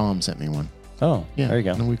 Dom sent me one. Oh, yeah. There you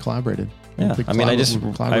go. And we collaborated. Yeah, I mean, I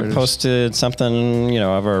posted something,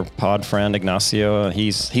 of our pod friend Ignacio.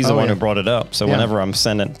 He's the one who brought it up. So whenever I'm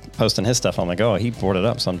posting his stuff, I'm like, he brought it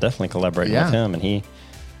up. So I'm definitely collaborating with him, and he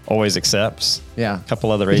always accepts. Yeah, a couple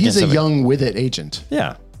other agents. He's a young with it agent.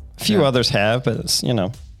 Yeah, a few others have, but it's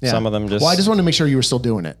some of them just. Well, I just wanted to make sure you were still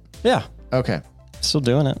doing it. Yeah. Okay. Still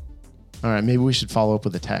doing it. All right, maybe we should follow up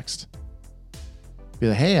with a text. Be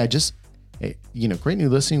like, hey, great new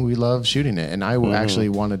listing. We love shooting it. And I actually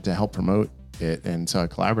wanted to help promote it. And so I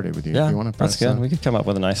collaborated with you. Yeah, if you want to that's good. We could come up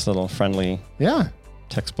with a nice little friendly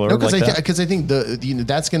text blurb because I think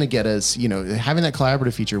that's going to get us, having that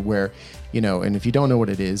collaborative feature where, and if you don't know what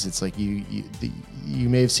it is, it's like you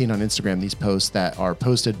may have seen on Instagram these posts that are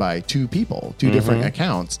posted by 2 people, 2 different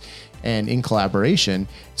accounts and in collaboration.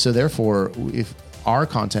 So therefore, if our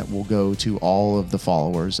content will go to all of the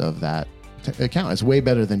followers of that account, it's way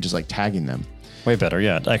better than just tagging them. Way better.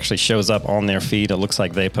 Yeah. It actually shows up on their feed. It looks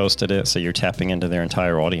like they posted it. So you're tapping into their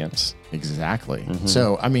entire audience. Exactly.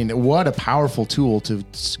 So, I mean, what a powerful tool to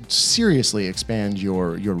seriously expand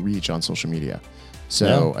your reach on social media.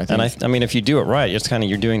 So I think, and I mean, if you do it right, it's kind of,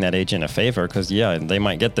 you're doing that agent a favor because they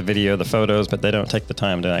might get the video, the photos, but they don't take the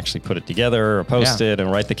time to actually put it together or post it and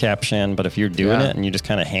write the caption. But if you're doing it and you just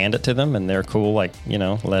kind of hand it to them and they're cool, like,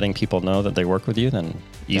 letting people know that they work with you, then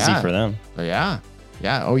easy for them. Yeah.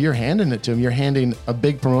 Oh, you're handing it to them. You're handing a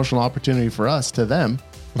big promotional opportunity for us to them.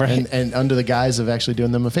 Right. And under the guise of actually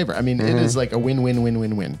doing them a favor. I mean, it is like a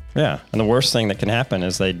win-win-win-win-win. Yeah. And the worst thing that can happen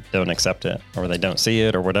is they don't accept it or they don't see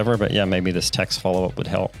it or whatever. But yeah, maybe this text follow-up would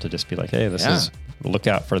help to just be like, hey, this is, look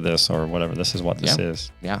out for this or whatever. This is what this is.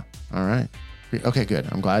 Yeah. All right. Okay, good.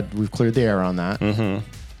 I'm glad we've cleared the air on that.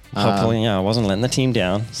 Hopefully, I wasn't letting the team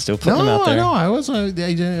down. Still putting them out there. No, I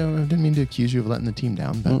didn't mean to accuse you of letting the team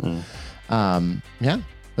down. But yeah.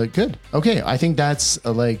 But good. Okay. I think that's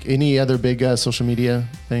like any other big social media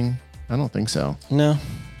thing. I don't think so. No.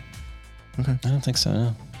 Okay. I don't think so.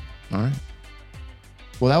 No. All right.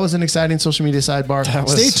 Well, that was an exciting social media sidebar.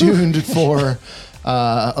 Stay tuned for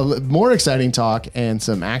a more exciting talk and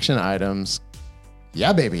some action items.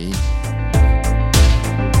 Yeah, baby.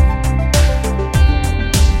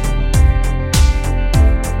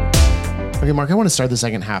 Okay, Mark, I want to start the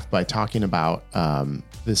second half by talking about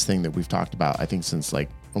this thing that we've talked about, I think, since like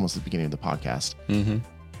almost the beginning of the podcast.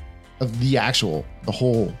 Of the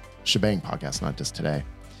whole shebang podcast, not just today.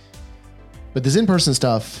 But this in-person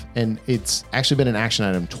stuff, and it's actually been an action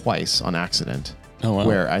item twice on accident. Oh, wow.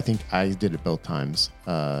 Where I think I did it both times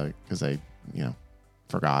because I,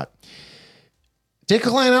 forgot. Take a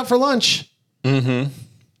client out for lunch.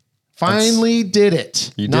 Finally did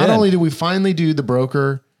it. Not only did we finally do the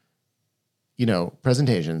broker,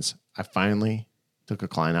 presentations, I finally took a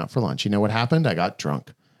client out for lunch. You know what happened? I got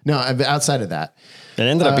drunk. No, outside of that. It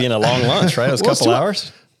ended up being a long lunch, right? It was a couple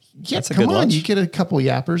hours. Yeah, that's a good lunch. You get a couple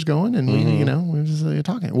yappers going and we were just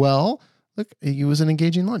talking. Well, look, it was an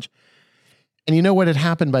engaging lunch. And you know what had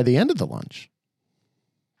happened by the end of the lunch?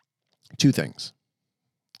 Two things.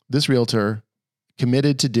 This realtor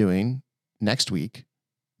committed to doing the next week,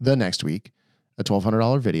 a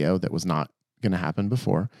 $1,200 video that was not going to happen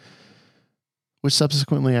before, which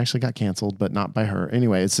subsequently actually got canceled, but not by her.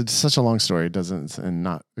 Anyway, it's such a long story. And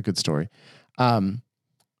not a good story.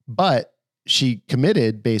 But she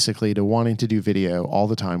committed basically to wanting to do video all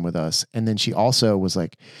the time with us. And then she also was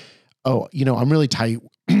like, oh, I'm really tight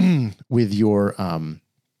with your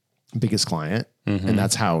biggest client. And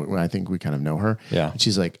that's how I think we kind of know her. Yeah. And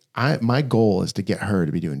she's like, my goal is to get her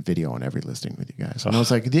to be doing video on every listing with you guys. And I was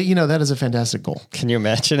like, that is a fantastic goal. Can you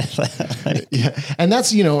imagine that? Yeah. And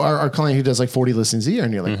that's, our client who does like 40 listings a year.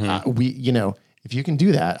 And you're like, if you can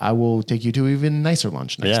do that, I will take you to even nicer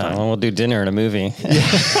lunch next time. Yeah, we'll do dinner and a movie. Yeah,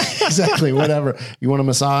 exactly. Whatever. You want a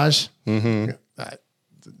massage?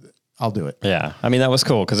 I'll do it. Yeah. I mean, that was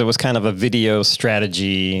cool because it was kind of a video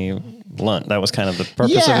strategy lunch. That was kind of the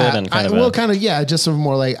purpose of it. And just sort of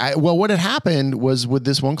more like, what had happened was with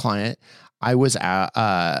this one client, I was at,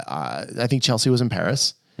 I think Chelsea was in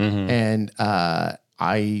Paris and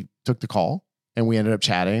I took the call and we ended up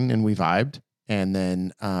chatting and we vibed. And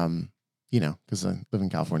then, because I live in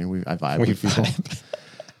California, I vibe with people.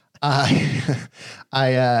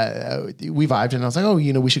 We vibed and I was like, oh,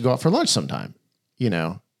 we should go out for lunch sometime,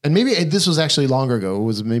 And maybe this was actually longer ago. It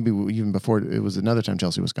was maybe even before. It was another time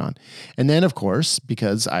Chelsea was gone. And then, of course,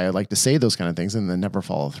 because I like to say those kind of things and then never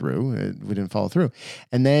follow through, we didn't follow through.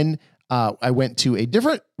 And then I went to a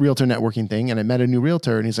different realtor networking thing and I met a new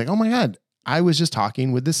realtor and he's like, oh my God, I was just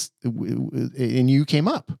talking with this and you came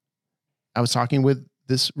up. I was talking with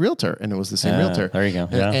this realtor and it was the same realtor. There you go.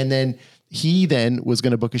 Yeah. And then he then was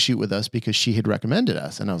going to book a shoot with us because she had recommended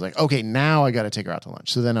us. And I was like, okay, now I got to take her out to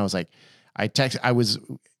lunch. So then I was like, I was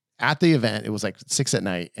at the event. It was like 6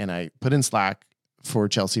 p.m. and I put in Slack for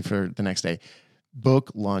Chelsea for the next day,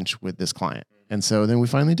 book lunch with this client. And so then we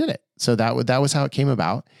finally did it. So that was how it came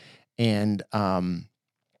about. And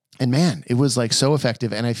man, it was like so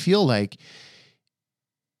effective. And I feel like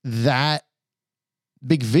that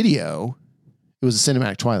big video, it was a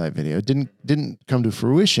cinematic Twilight video. It didn't come to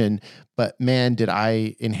fruition, but man, did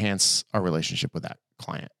I enhance our relationship with that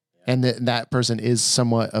client. And that person is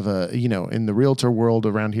somewhat of a, in the realtor world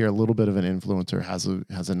around here, a little bit of an influencer,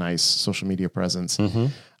 has a nice social media presence.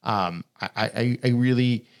 I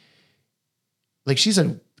really, like, she's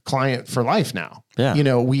a client for life now.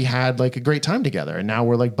 Yeah. We had like a great time together and now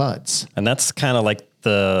we're like buds. And that's kind of like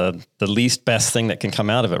the least best thing that can come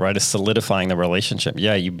out of it, right, is solidifying the relationship.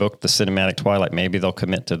 Yeah, you booked the cinematic Twilight. Maybe they'll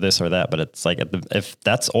commit to this or that, but it's like if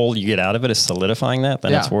that's all you get out of it is solidifying that,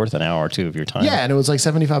 then it's worth an hour or two of your time. Yeah, and it was like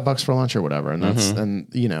 $75 for lunch or whatever, and that's and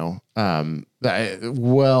you know,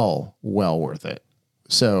 well worth it.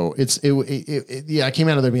 So yeah, I came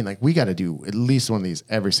out of there being like, we got to do at least one of these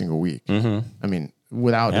every single week. I mean,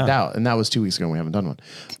 without a doubt. And that was 2 weeks ago. We haven't done one,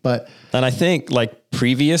 but then I think like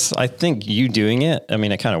I think you doing it, I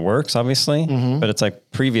mean, it kind of works obviously, but it's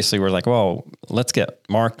like previously we're like, well, let's get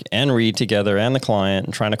Mark and Reed together and the client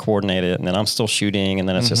and trying to coordinate it. And then I'm still shooting. And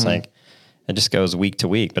then it's just like, it just goes week to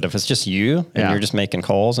week. But if it's just you and you're just making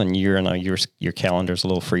calls and you're in your calendar's a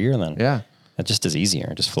little freer, then it just is easier.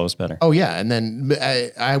 It just flows better. Oh yeah. And then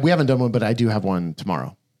we haven't done one, but I do have one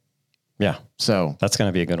tomorrow. Yeah. So that's going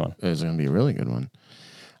to be a good one. It's going to be a really good one.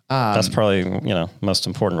 That's probably, most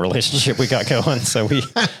important relationship we got going. So we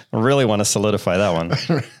really want to solidify that one.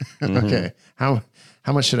 Okay. How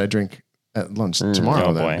much should I drink at lunch tomorrow?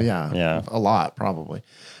 Oh boy. Yeah. A lot, probably.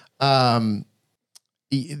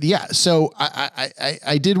 Yeah. So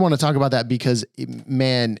I did want to talk about that because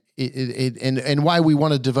man, and why we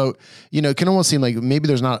want to devote, it can almost seem like maybe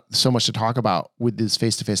there's not so much to talk about with this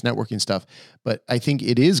face-to-face networking stuff, but I think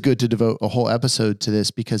it is good to devote a whole episode to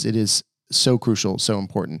this because it is so crucial, so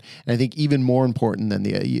important. And I think even more important than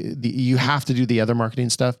you have to do the other marketing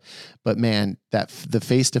stuff, but man, the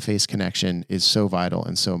face-to-face connection is so vital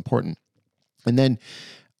and so important. And then,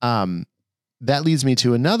 that leads me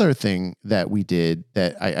to another thing that we did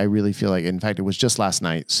that I really feel like, in fact, it was just last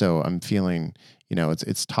night. So I'm feeling,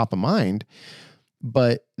 it's top of mind,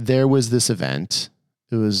 but there was this event.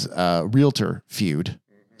 It was a Realtor Feud.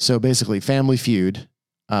 So basically Family Feud.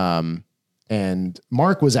 And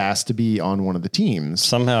Mark was asked to be on one of the teams.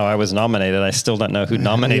 Somehow I was nominated. I still don't know who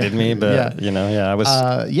nominated me, but I was.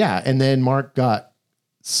 And then Mark got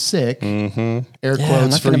sick. Air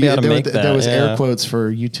quotes for you. There was air quotes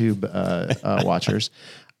for YouTube watchers.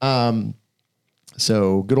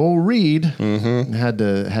 So good old Reed had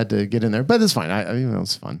to get in there, but it's fine.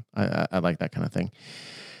 It's fun. I like that kind of thing.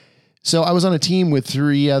 So I was on a team with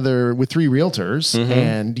three realtors,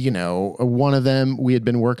 and one of them we had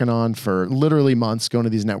been working on for literally months, going to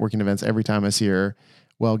these networking events every time I see her.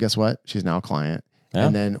 Well, guess what? She's now a client. Yeah.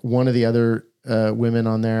 And then one of the other women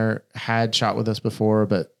on there had shot with us before,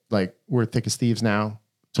 but like we're thick as thieves now.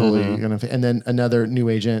 Totally gonna. And then another new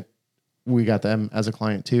agent, we got them as a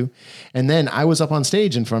client too. And then I was up on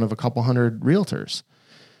stage in front of a couple hundred realtors.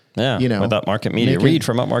 Yeah, with Upmarket Media. Reed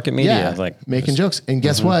from Upmarket Media. Yeah, making jokes. And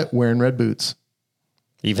guess what? Wearing red boots.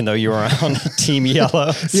 Even though you were on Team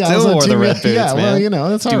Yellow, still wore the red boots, yeah, man. Well,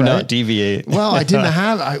 that's all right. Do not deviate. Well, I didn't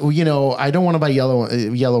have, I don't want to buy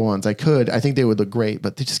yellow ones. I could. I think they would look great,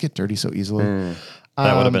 but they just get dirty so easily.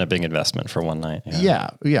 That would have been a big investment for one night.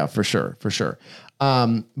 Yeah, for sure.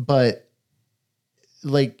 But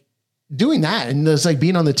like, doing that and it's like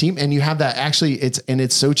being on the team and you have that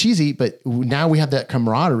it's so cheesy, but now we have that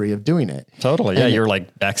camaraderie of doing it. Totally. Yeah. You're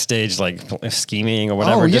like backstage, like scheming or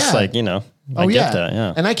whatever. Just like, I get that.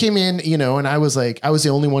 Yeah. And I came in, and I was like, I was the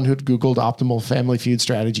only one who'd Googled optimal Family Feud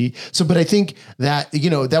strategy. So, but I think that,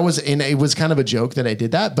 that was, and it was kind of a joke that I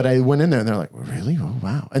did that, but I went in there and they're like, really? Oh,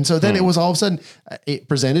 wow. And so then it was all of a sudden, it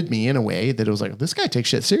presented me in a way that it was like, this guy takes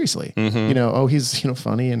shit seriously. He's,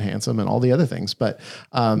 funny and handsome and all the other things. But,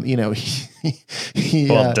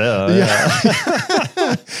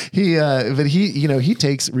 he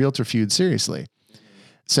takes Realtor Feud seriously.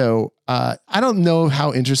 So I don't know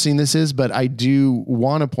how interesting this is, but I do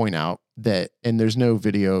want to point out that, and there's no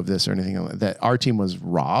video of this or anything like that, our team was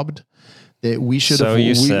robbed. That we should have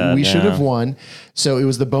should have won. So it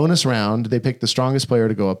was the bonus round. They picked the strongest player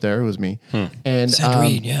to go up there. It was me. And send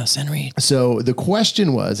Reed. Send Reed. So the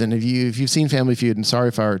question was, and if you've seen Family Feud, and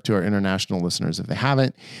sorry to our international listeners if they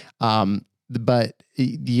haven't, but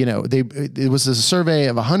it was a survey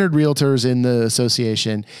of 100 realtors in the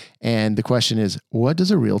association. And the question is, what does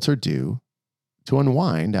a realtor do to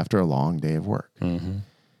unwind after a long day of work?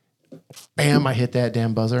 Bam, I hit that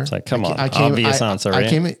damn buzzer. It's like, come on, obvious answer, right? I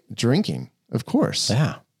came in drinking, of course.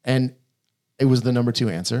 Yeah. And it was the number 2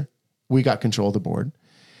 answer. We got control of the board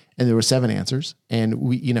and there were 7 answers and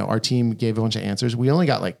we, our team gave a bunch of answers. We only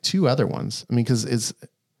got like 2 other ones. I mean, cause it's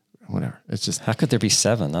whatever. It's just, how could there be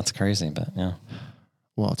 7? That's crazy, but yeah.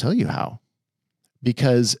 Well, I'll tell you how,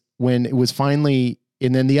 because when it was finally,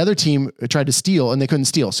 and then the other team tried to steal and they couldn't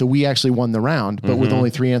steal. So we actually won the round, but with only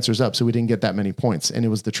 3 answers up. So we didn't get that many points and it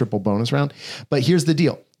was the triple bonus round. But here's the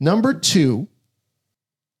deal. Number 2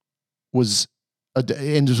 was,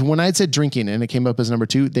 and when I had said drinking and it came up as number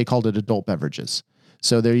 2, they called it adult beverages.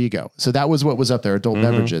 So there you go. So that was what was up there, adult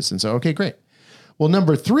beverages. And so, okay, great. Well,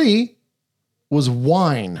 number 3 was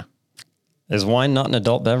wine. Is wine not an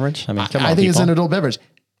adult beverage? I mean, come on, I think it's people. an adult beverage.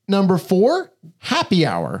 Number 4, happy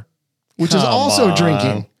hour, which is also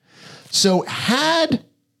drinking. So had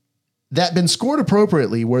that been scored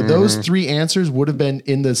appropriately, where those 3 answers would have been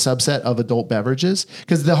in the subset of adult beverages,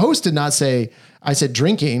 because the host did not say, I said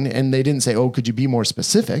drinking, and they didn't say, oh, could you be more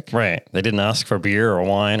specific? Right. They didn't ask for beer or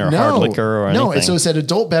wine or hard liquor or anything. No, so it said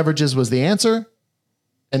adult beverages was the answer,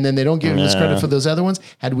 and then they don't give us credit for those other ones.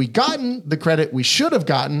 Had we gotten the credit we should have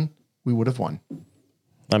gotten, we would have won.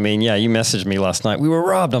 I mean, yeah, you messaged me last night. We were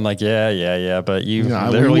robbed. I'm like, yeah, but you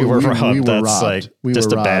literally were robbed. That's like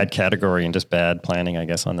just a bad category and just bad planning, I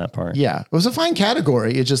guess, on that part. Yeah, it was a fine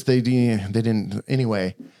category. It just they didn't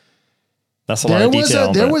anyway. That's a lot of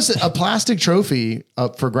detail. There was a plastic trophy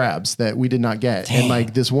up for grabs that we did not get. Damn. And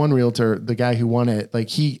like this one realtor, the guy who won it, like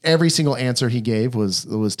every single answer he gave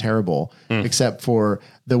was terrible, except for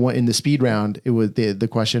the one in the speed round. It was the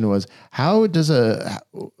question was, how do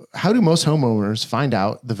most homeowners find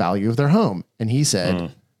out the value of their home? And he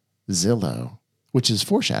said, Zillow, which is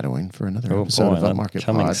foreshadowing for another episode of Upmarket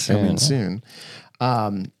Pod coming soon.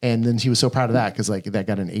 And then he was so proud of that because like that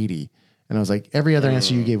got an 80. And I was like, every other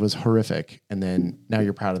answer you gave was horrific. And then now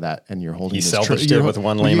you're proud of that. And you're holding this salvaged it with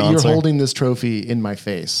one lame answer. You're holding this trophy in my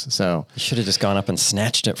face. So you should have just gone up and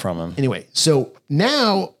snatched it from him. Anyway, so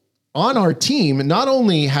now on our team, not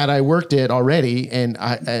only had I worked it already and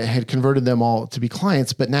I had converted them all to be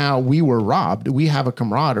clients, but now we were robbed. We have a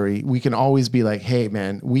camaraderie. We can always be like, hey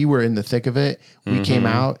man, we were in the thick of it. We came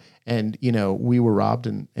out and we were robbed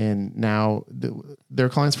and now they're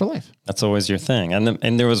clients for life. That's always your thing.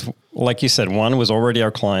 And there was, like you said, one was already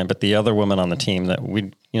our client, but the other woman on the team that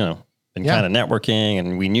we'd, been kind of networking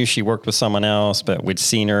and we knew she worked with someone else, but we'd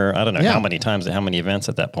seen her, I don't know how many times, how many events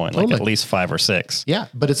at that point, like at least 5 or 6. Yeah.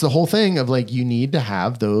 But it's the whole thing of like, you need to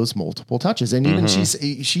have those multiple touches. And even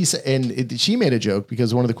she made a joke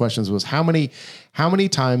because one of the questions was how many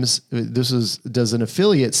times does an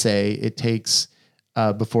affiliate say it takes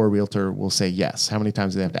before a realtor will say yes? How many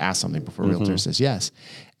times do they have to ask something before a realtor says yes?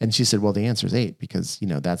 And she said, well, the answer is 8 because,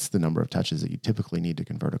 that's the number of touches that you typically need to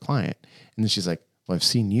convert a client. And then she's like, well, I've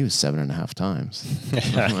seen you 7.5 times.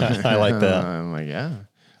 I like that. I'm like, yeah.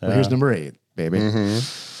 Well, here's number 8, baby.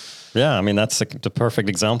 Yeah. I mean, that's the perfect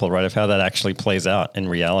example, right? Of how that actually plays out in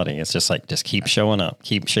reality. It's just like, just keep showing up,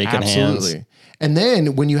 keep shaking hands. And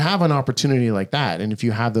then when you have an opportunity like that, and if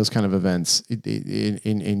you have those kind of events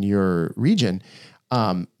in your region,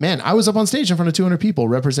 man, I was up on stage in front of 200 people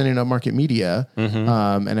representing Upmarket Media.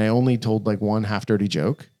 And I only told like one half dirty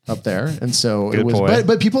joke up there. And so it was,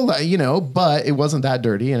 but people, but it wasn't that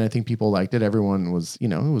dirty. And I think people liked it. Everyone was, it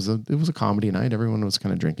was a comedy night. Everyone was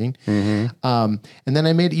kind of drinking. And then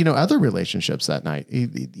I made, other relationships that night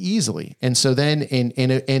easily. And so then,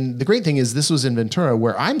 and the great thing is this was in Ventura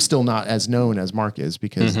where I'm still not as known as Mark is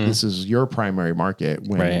because this is your primary market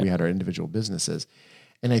when we had our individual businesses.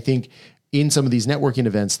 And I think in some of these networking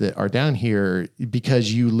events that are down here,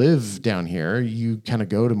 because you live down here, you kind of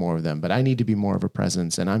go to more of them, but I need to be more of a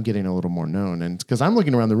presence and I'm getting a little more known. And because I'm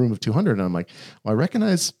looking around the room of 200 and I'm like, well, I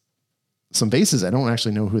recognize some faces. I don't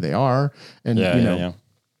actually know who they are. And,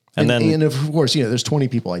 And then, of course, there's 20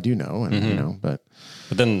 people I do know and, but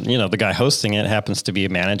then, the guy hosting it happens to be a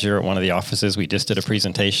manager at one of the offices. We just did a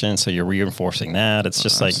presentation. So you're reinforcing that. It's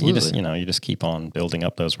just like, you just keep on building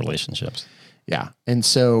up those relationships. Yeah. And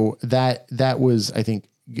so that was, I think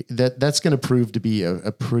that's going to prove to be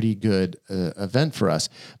a pretty good event for us,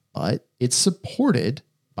 but it's supported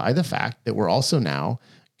by the fact that we're also now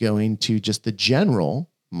going to just the general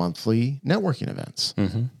monthly networking events.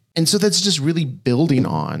 And so that's just really building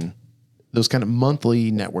on those kind of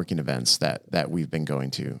monthly networking events that we've been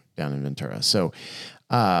going to down in Ventura. So,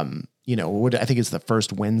 I think it's the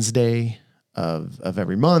first Wednesday of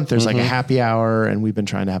every month. There's like a happy hour and we've been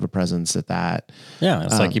trying to have a presence at that. Yeah.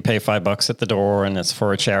 It's like you pay $5 at the door and it's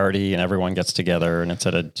for a charity and everyone gets together and it's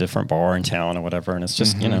at a different bar in town or whatever. And it's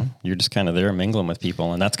just, you're just kind of there mingling with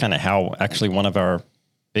people. And that's kind of how actually one of our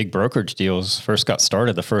big brokerage deals first got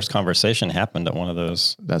started. The first conversation happened at one of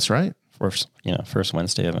those. That's right. First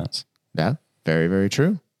Wednesday events. Yeah. Very, very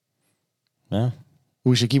true. Yeah.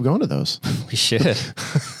 We should keep going to those. We should.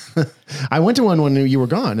 I went to one when you were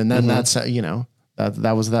gone, and then that's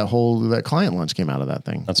that was that client lunch came out of that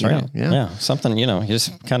thing. That's right. Yeah. Something you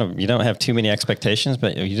just kind of you don't have too many expectations,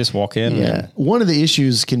 but you just walk in. Yeah. One of the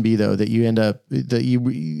issues can be though that you end up that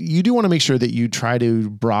you do want to make sure that you try to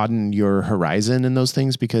broaden your horizon in those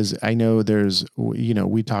things because I know there's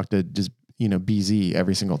we talk to just BZ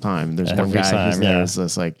every single time. There's one guy who's there. It's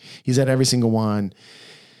just like he's at every single one.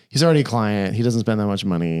 he's already a client. He doesn't spend that much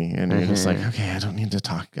money. And you're just like, okay, I don't need to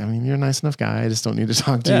talk. I mean, you're a nice enough guy. I just don't need to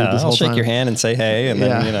talk to you this whole time. I'll shake your hand and say, hey, and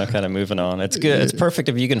then, kind of moving on. It's good. It's perfect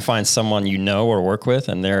if you can find someone you know or work with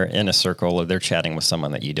and they're in a circle or they're chatting with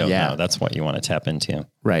someone that you don't know. That's what you want to tap into.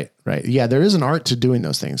 Right. Yeah, there is an art to doing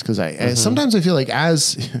those things because I sometimes I feel like,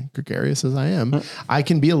 as gregarious as I am, I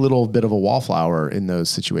can be a little bit of a wallflower in those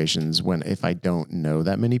situations if I don't know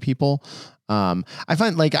that many people. I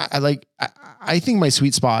find I think my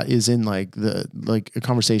sweet spot is in a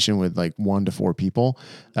conversation with 1 to 4 people.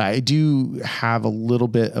 I do have a little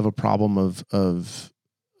bit of a problem of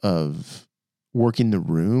working the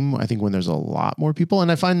room. I think when there's a lot more people,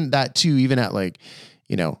 and I find that too, even at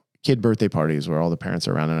kid birthday parties where all the parents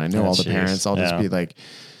are around and I know all the parents, I'll just be like,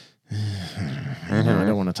 I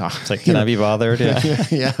don't want to talk. It's like, can I be bothered?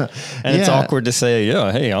 Yeah. And it's awkward to say,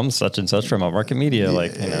 hey, I'm such and such from Market Media.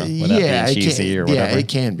 Without being cheesy or whatever. Yeah,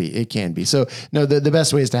 it can be. So no, the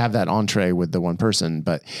best way is to have that entree with the one person.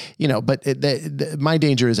 But, my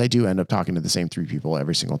danger is I do end up talking to the same 3 people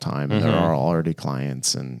every single time. And they're all already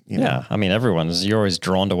clients and, Yeah. I mean, you're always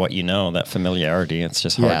drawn to what you know, that familiarity. It's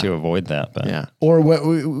just hard to avoid that. But yeah. Or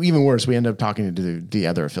even worse, we end up talking to the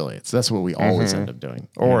other affiliates. That's what we always end up doing.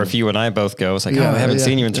 Or if you and I both go, it's like, I haven't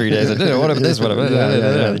seen you in 3 days. What about this? What about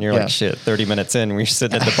and you're like, shit, 30 minutes in, we're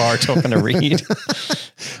sitting at the bar talking to Reed.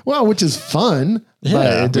 Well, which is fun.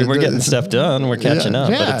 Yeah, but we're getting stuff done. We're catching up,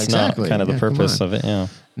 but it's not kind of the purpose of it. Yeah.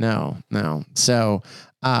 No. So,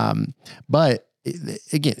 but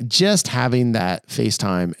again, just having that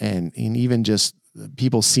FaceTime and even just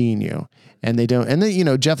people seeing you. And they don't, and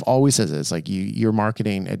then, Jeff always says it's like your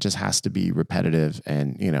marketing, it just has to be repetitive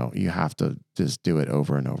and, you have to just do it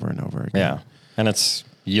over and over and over again. Yeah. And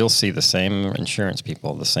you'll see the same insurance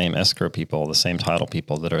people, the same escrow people, the same title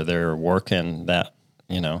people that are there working that,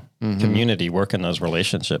 community, working those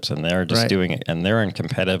relationships, and they're just doing it, and they're in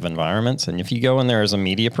competitive environments. And if you go in there as a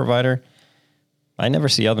media provider, I never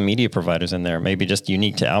see other media providers in there, maybe just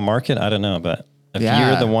unique to our market. I don't know, but if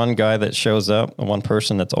you're the one guy that shows up, the one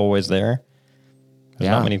person that's always there, there's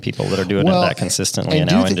not many people that are doing it that consistently in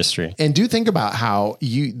our industry. And do think about how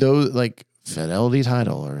Fidelity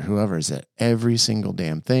Title or whoever is at every single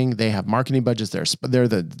damn thing. They have marketing budgets. They're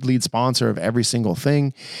the lead sponsor of every single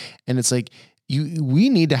thing. And it's like, we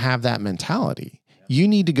need to have that mentality. You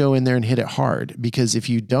need to go in there and hit it hard, because if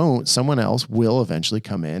you don't, someone else will eventually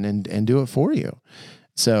come in and do it for you.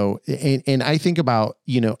 So, and I think about,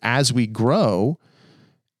 as we grow,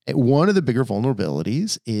 one of the bigger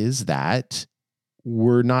vulnerabilities is that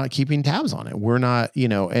we're not keeping tabs on it. We're not,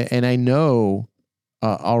 and I know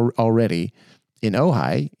already in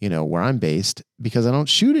Ojai, where I'm based, because I don't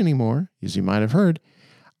shoot anymore, as you might have heard,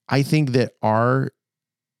 I think that our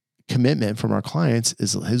commitment from our clients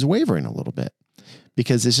is wavering a little bit,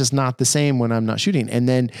 because it's just not the same when I'm not shooting. And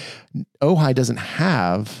then Ojai doesn't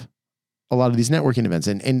have a lot of these networking events.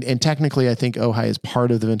 And technically, I think Ojai is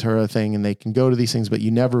part of the Ventura thing, and they can go to these things, but you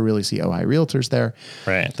never really see Ojai realtors there.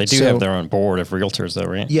 Right. They do have their own board of realtors though,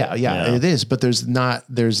 right? Yeah, it is. But there's not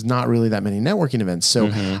really that many networking events. So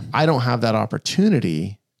I don't have that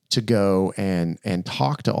opportunity to go and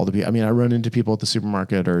talk to all the people. I mean, I run into people at the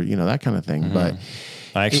supermarket or, that kind of thing, but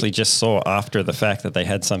I actually just saw after the fact that they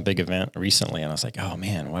had some big event recently, and I was like, oh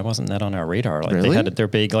man, why wasn't that on our radar? Like, really? They had their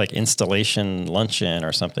big installation luncheon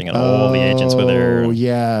or something, and all the agents were there. Oh,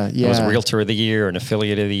 yeah. It was Realtor of the Year and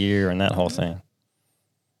Affiliate of the Year and that whole thing.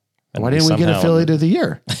 And why didn't we get Affiliate of the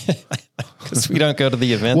Year? Because we don't go to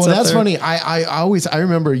the events. Well, that's funny. I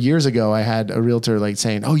remember years ago, I had a realtor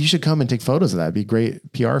saying, oh, you should come and take photos of that. It'd be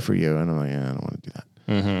great PR for you. And I'm like, yeah, I don't want to do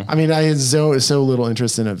that. I mean, I had so little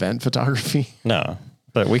interest in event photography. No.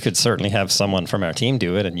 But we could certainly have someone from our team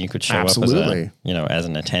do it, and you could show up as as an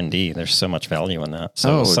attendee. There's so much value in that.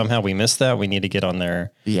 So somehow we missed that. We need to get on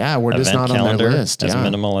their we're just not on their list. As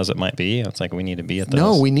minimal as it might be. It's like we need to be at those.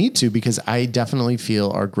 No, we need to, because I definitely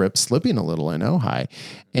feel our grip slipping a little in Ojai,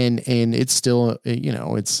 and it's still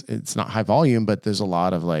it's not high volume, but there's a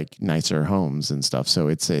lot of nicer homes and stuff. So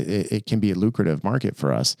it can be a lucrative market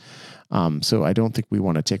for us. So I don't think we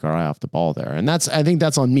want to take our eye off the ball there. And I think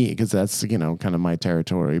that's on me, because that's, kind of my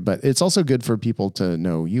territory, but it's also good for people to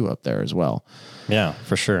know you up there as well. Yeah,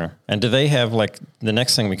 for sure. And do they have the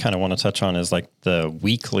next thing we kind of want to touch on is the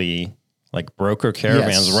weekly, broker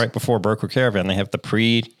caravans? Yes. Right before broker caravan, they have the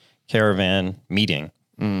pre-caravan meeting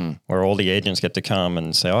where all the agents get to come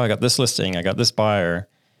and say, oh, I got this listing, I got this buyer.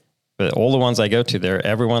 But all the ones I go to there,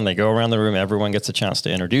 they go around the room, everyone gets a chance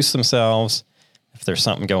to introduce themselves. If there's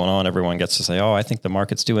something going on, everyone gets to say, oh, I think the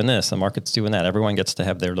market's doing this, the market's doing that. Everyone gets to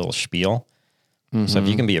have their little spiel. So if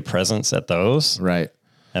you can be a presence at those, right,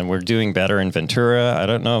 And we're doing better in Ventura. I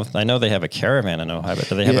don't know. I know they have a caravan in Ojai, but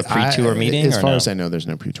do they have a pre-tour meeting? As far as I know, there's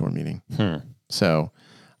no pre-tour meeting. So,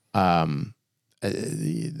 but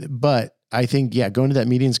I think, going to that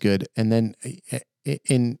meeting is good. And then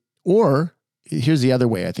here's the other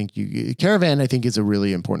way. I think caravan, I think, is a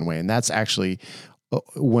really important way. And that's actually,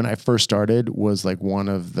 when I first started, was like one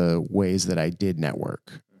of the ways that I did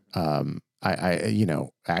network. I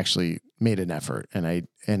actually made an effort, and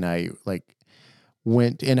I like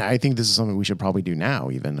went, and I think this is something we should probably do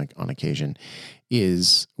now, even like on occasion,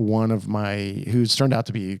 is one of who's turned out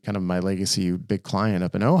to be kind of my legacy big client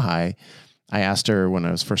up in Ojai. I asked her when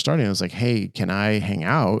I was first starting, I was like, hey, can I hang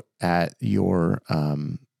out at your,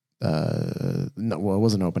 no, well, it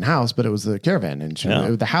wasn't an open house, but it was the caravan, and it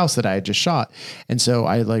was the house that I had just shot. And so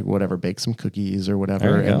I baked some cookies or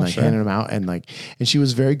whatever, and handed them out, and she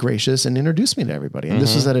was very gracious and introduced me to everybody. And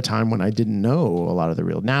this was at a time when I didn't know a lot of the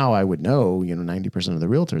now I would know, 90% of the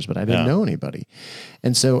realtors, but I didn't know anybody.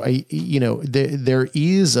 And so there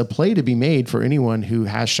is a play to be made for anyone who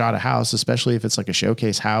has shot a house, especially if it's like a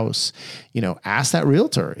showcase house. Ask that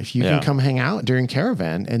realtor if you can come hang out during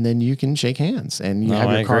caravan, and then you can shake hands and you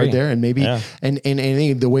have your card there, and maybe, and I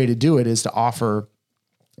think the way to do it is to offer,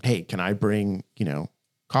 hey, can I bring,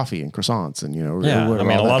 coffee and croissants and, a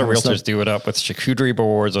lot of realtors do it up with charcuterie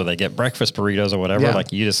boards, or they get breakfast burritos or whatever. Yeah.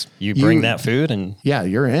 Like you bring that food, and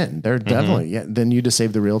you're in. They're definitely, then you just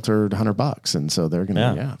save the realtor $100. And so they're going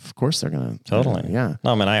to, of course they're going to. Totally. Yeah.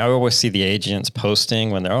 No, I always see the agents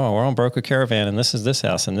posting when they're, we're on Broker Caravan, and this is this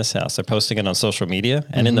house and this house. They're posting it on social media.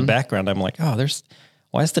 And in the background, I'm like,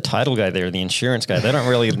 why is the title guy there? The insurance guy? They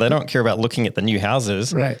don't care about looking at the new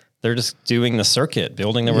houses. Right. They're just doing the circuit,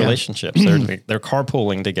 building the relationships. They're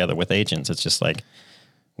carpooling together with agents. It's just like,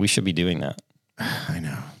 we should be doing that. I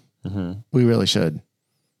know. We really should.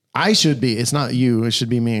 I should be. It's not you. It should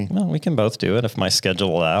be me. Well, we can both do it if my schedule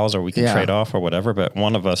allows, or we can trade off or whatever. But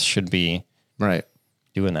one of us should be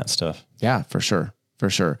doing that stuff. Yeah, for sure.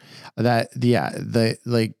 For sure. And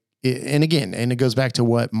again, and it goes back to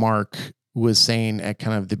what Mark was saying at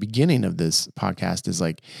kind of the beginning of this podcast, is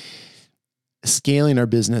like, scaling our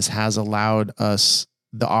business has allowed us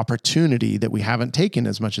the opportunity that we haven't taken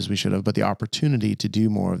as much as we should have, but the opportunity to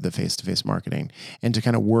do more of the face-to-face marketing and to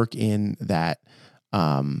kind of work in that,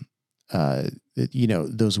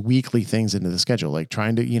 those weekly things into the schedule, like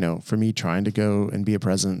trying to go and be a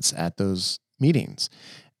presence at those meetings,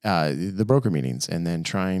 the broker meetings, and then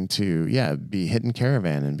trying to, be hitting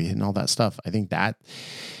caravan and be hitting all that stuff. I think that,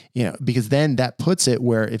 because then that puts it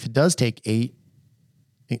where if it does take 8,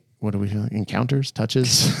 what do we do? Encounters,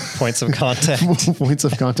 touches, points of contact,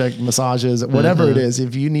 massages, whatever it is.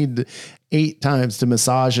 If you need 8 times to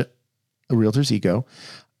massage a realtor's ego,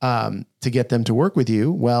 to get them to work with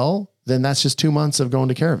you, well, then that's just 2 months of going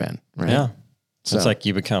to caravan, right? Yeah. So it's like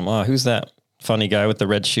you become, who's that funny guy with the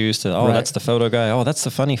red shoes? That's the photo guy. Oh, that's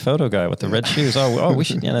the funny photo guy with the red shoes. We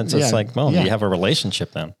should, it's like, well, you have a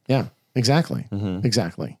relationship then. Yeah, exactly.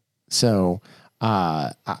 Exactly. So,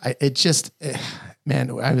 it just,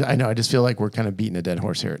 man, I know. I just feel like we're kind of beating a dead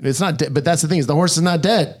horse here. It's not dead, but that's the thing, is the horse is not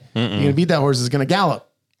dead. You're going to beat that horse, is going to gallop.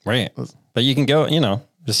 Right. But you can go,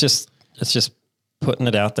 it's just putting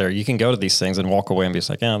it out there. You can go to these things and walk away and be just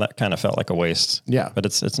like, that kind of felt like a waste. Yeah. But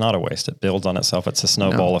it's not a waste. It builds on itself. It's a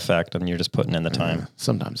snowball effect, and you're just putting in the time.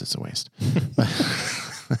 Sometimes it's a waste,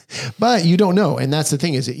 but you don't know. And that's the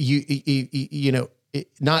thing, is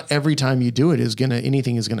not every time you do it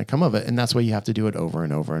anything is going to come of it. And that's why you have to do it over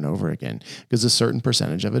and over and over again, because a certain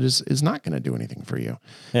percentage of it is not going to do anything for you.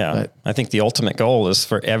 Yeah. But I think the ultimate goal is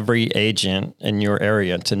for every agent in your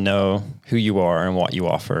area to know who you are and what you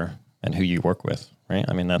offer and who you work with. Right.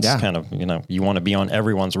 I mean, that's kind of, you want to be on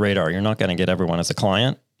everyone's radar. You're not going to get everyone as a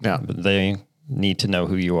client. Yeah. But they need to know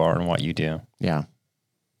who you are and what you do. Yeah.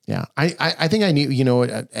 Yeah. I think I need,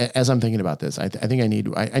 as I'm thinking about this, I think I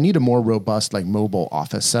need a more robust, like, mobile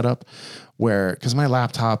office setup where, cause my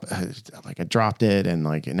laptop, I dropped it, and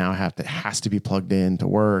now it has to be plugged in to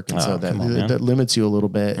work. And so that limits you a little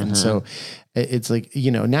bit. And so it's like,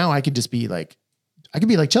 now I could just be like,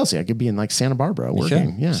 Chelsea. I could be in like Santa Barbara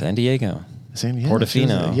working. Yeah. San Diego.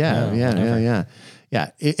 Portofino. Yeah.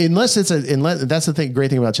 Unless that's the great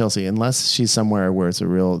thing about Chelsea, unless she's somewhere where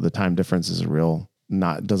the time difference is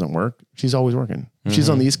doesn't work. She's always working. If she's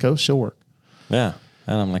on the East Coast, she'll work. Yeah.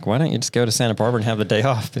 And I'm like, why don't you just go to Santa Barbara and have the day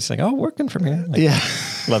off? It's like, working from here.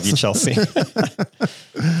 Love you, Chelsea.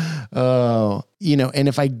 And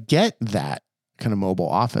if I get that kind of mobile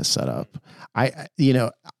office set up, I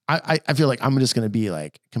feel like I'm just going to be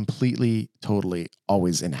like completely, totally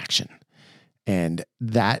always in action. And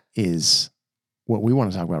that is what we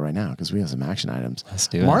want to talk about right now, because we have some action items. Let's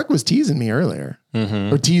do it. Mark was teasing me earlier,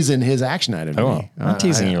 or teasing his action item. To me. I'm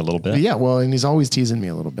teasing you a little bit. Yeah, well, and he's always teasing me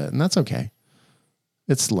a little bit, and that's okay.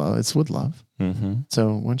 It's love. It's with love.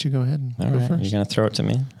 So why don't you go ahead and go first? You're going to throw it to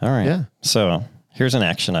me? All right. Yeah. So here's an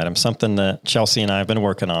action item, something that Chelsea and I have been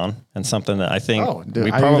working on, and something that I think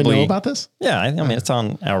we probably know about this. Yeah, I mean, it's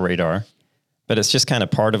on our radar, but it's just kind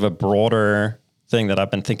of part of a broader thing that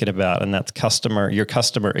I've been thinking about, and that's your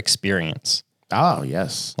customer experience. Oh,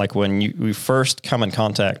 yes. Like when you first come in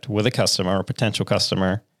contact with a customer or potential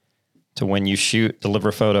customer to when you shoot,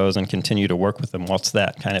 deliver photos, and continue to work with them, what's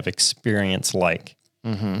that kind of experience like?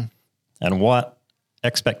 And what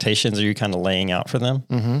expectations are you kind of laying out for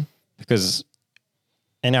them? Because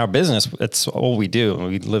in our business, it's all we do.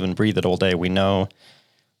 We live and breathe it all day. We know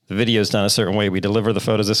the video's done a certain way. We deliver the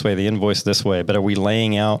photos this way, the invoice this way, but are we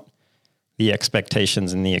laying out the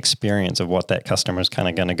expectations and the experience of what that customer is kind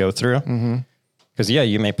of going to go through? Because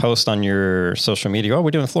you may post on your social media,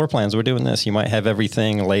 we're doing floor plans, we're doing this. You might have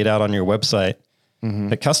everything laid out on your website.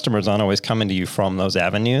 The customers aren't always coming to you from those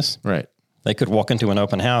avenues. Right. They could walk into an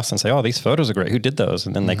open house and say, these photos are great. Who did those?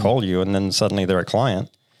 And then they call you, and then suddenly they're a client.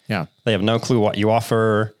 Yeah. They have no clue what you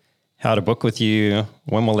offer, how to book with you,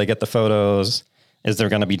 when will they get the photos, is there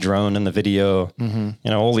going to be drone in the video,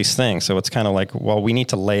 all these things. So it's kind of like, we need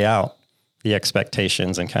to lay out the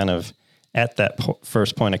expectations and kind of at that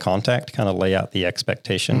first point of contact, kind of lay out the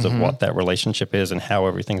expectations of what that relationship is and how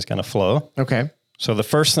everything's going to flow. Okay. So the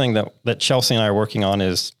first thing that Chelsea and I are working on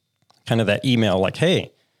is kind of that email, like,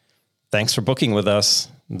 hey, thanks for booking with us.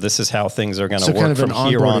 This is how things are going to work from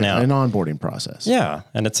here on out. An onboarding process. Yeah.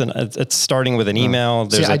 And it's starting with an email.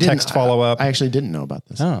 There's a text follow-up. I actually didn't know about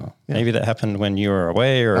this. Maybe that happened when you were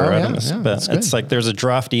away or I don't know. But it's like there's a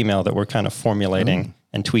draft email that we're kind of formulating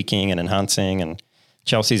and tweaking and enhancing, and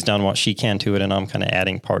Chelsea's done what she can to it, and I'm kind of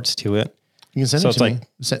adding parts to it. You can send it to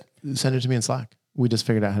me. Send it to me in Slack. We just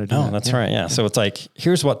figured out how to do that. Oh, that's right. Yeah. So it's like,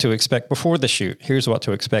 here's what to expect before the shoot. Here's what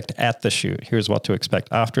to expect at the shoot. Here's what to expect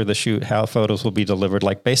after the shoot, how photos will be delivered,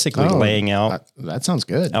 like basically laying out. That sounds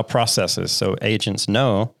good. Our processes so agents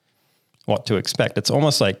know what to expect. It's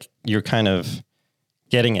almost like you're kind of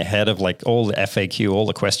getting ahead of like all the FAQ, all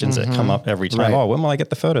the questions that come up every time. Right. Oh, when will I get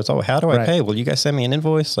the photos? Oh, how do I pay? Will you guys send me an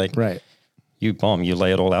invoice? Like, you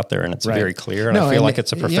lay it all out there, and it's very clear. And I feel like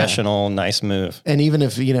it's a professional, nice move. And even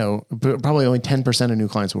if, probably only 10% of new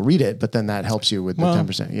clients will read it, but then that helps you with the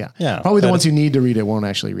 10%. Yeah. Probably the ones who need to read it won't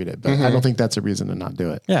actually read it, but I don't think that's a reason to not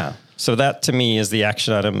do it. Yeah. So that to me is the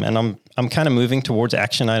action item. And I'm kind of moving towards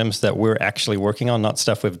action items that we're actually working on, not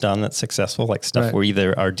stuff we've done that's successful, like stuff we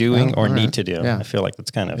either are doing or need to do. Yeah. I feel like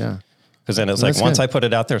that's kind of, because then it's like, once I put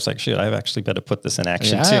it out there, it's like, shit, I've actually better put this in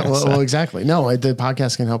action too. Well, exactly. No, the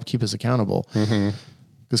podcast can help keep us accountable.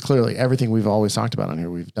 Because clearly everything we've always talked about on here,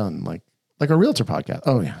 we've done like a realtor podcast.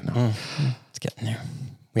 Oh yeah. No. It's getting there.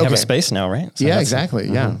 We have a space now, right? So exactly.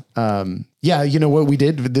 Yeah. What we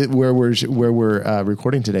did where we're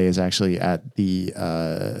recording today is actually at the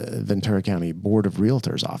Ventura County Board of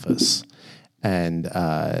Realtors office. And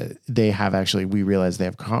they have we realized they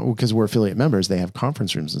have, because we're affiliate members, they have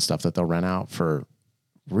conference rooms and stuff that they'll rent out for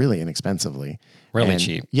really inexpensively. Really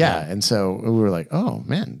cheap. Yeah. And so we were like, oh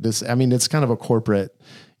man, it's kind of a corporate,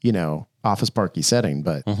 office parky setting,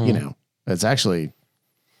 but it's actually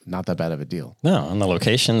not that bad of a deal. No, and the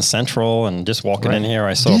location central, and just walking in here,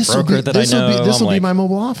 I saw a broker that I know. This will be my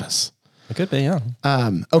mobile office. It could be, yeah.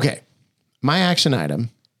 Okay. My action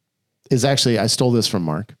item is actually, I stole this from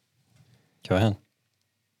Mark. Go ahead.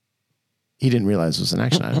 He didn't realize it was an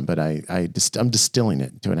action item, but I'm distilling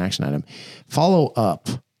it to an action item. Follow up.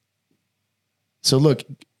 So look,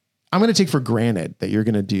 I'm going to take for granted that you're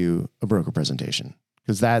going to do a broker presentation,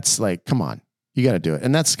 because that's like, come on, you got to do it.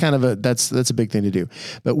 And that's kind of that's a big thing to do.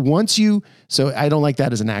 But so I don't like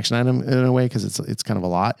that as an action item in a way, because it's kind of a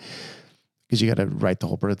lot, because you got to write the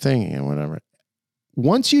whole thing and whatever.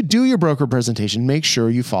 Once you do your broker presentation, make sure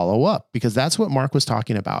you follow up, because that's what Mark was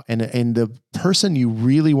talking about. And the person you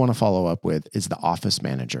really want to follow up with is the office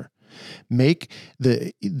manager. Make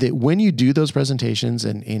when you do those presentations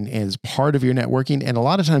and as part of your networking, and a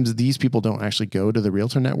lot of times these people don't actually go to the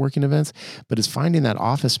realtor networking events, but it's finding that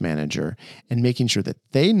office manager and making sure that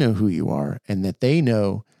they know who you are and that they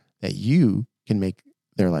know that you can make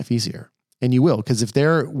their life easier. And you will, because if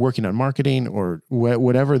they're working on marketing or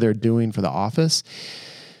whatever they're doing for the office,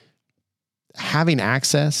 having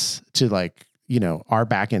access to our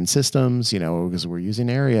back-end systems, because we're using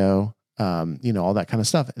Aereo, all that kind of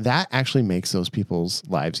stuff, that actually makes those people's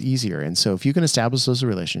lives easier. And so if you can establish those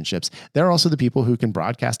relationships, they're also the people who can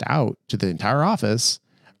broadcast out to the entire office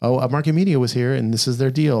oh, Upmarket Media was here and this is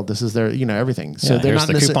their deal. This is their, everything. So they're here's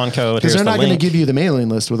not the coupon code. Because they're not going to give you the mailing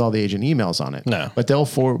list with all the agent emails on it. No. But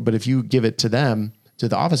but if you give it to them, to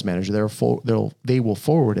the office manager, they will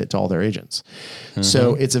forward it to all their agents. Mm-hmm.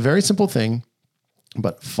 So it's a very simple thing.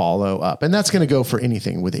 But follow up. And that's going to go for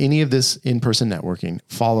anything with any of this in-person networking.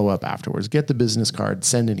 Follow up afterwards. Get the business card,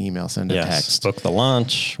 send an email, send a text. Book the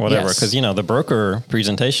lunch, whatever. Because, the broker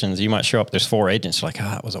presentations, you might show up, there's 4 agents. You're like,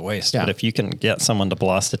 that was a waste. Yeah. But if you can get someone to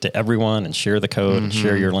blast it to everyone and share the code and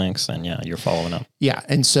share your links, then you're following up. Yeah.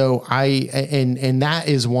 And so and that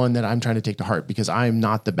is one that I'm trying to take to heart because I'm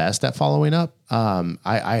not the best at following up.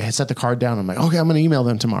 I set the card down. I'm like, okay, I'm going to email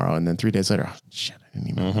them tomorrow. And then 3 days later, shit.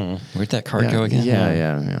 Where'd that card go again?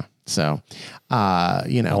 Yeah. So, I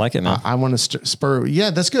like it, man. I want to spur.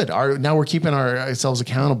 Yeah, that's good. Now we're keeping ourselves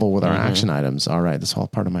accountable with our action items. All right. This is all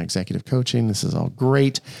part of my executive coaching. This is all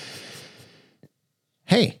great.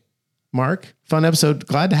 Hey, Mark, fun episode.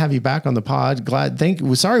 Glad to have you back on the pod.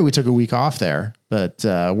 Sorry we took a week off there, but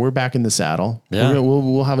we're back in the saddle. Yeah.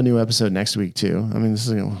 We'll have a new episode next week too. I mean,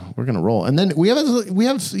 we're going to roll. And then we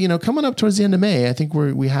have, coming up towards the end of May, I think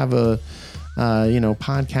we have a,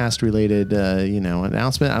 podcast related,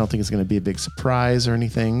 announcement. I don't think it's going to be a big surprise or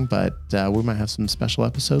anything, but we might have some special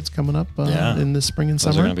episodes coming up in the spring and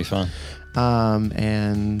summer. Those are going to be fun.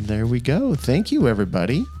 And there we go. Thank you,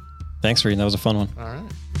 everybody. Thanks, Reed. That was a fun one. All right.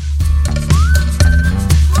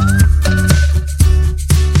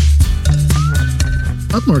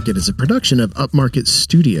 Upmarket is a production of Upmarket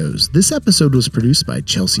Studios. This episode was produced by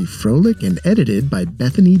Chelsea Froelich and edited by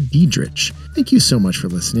Bethany Diedrich. Thank you so much for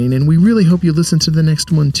listening, and we really hope you listen to the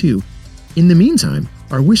next one too. In the meantime,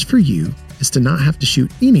 our wish for you is to not have to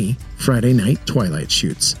shoot any Friday night Twilight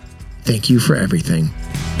shoots. Thank you for everything.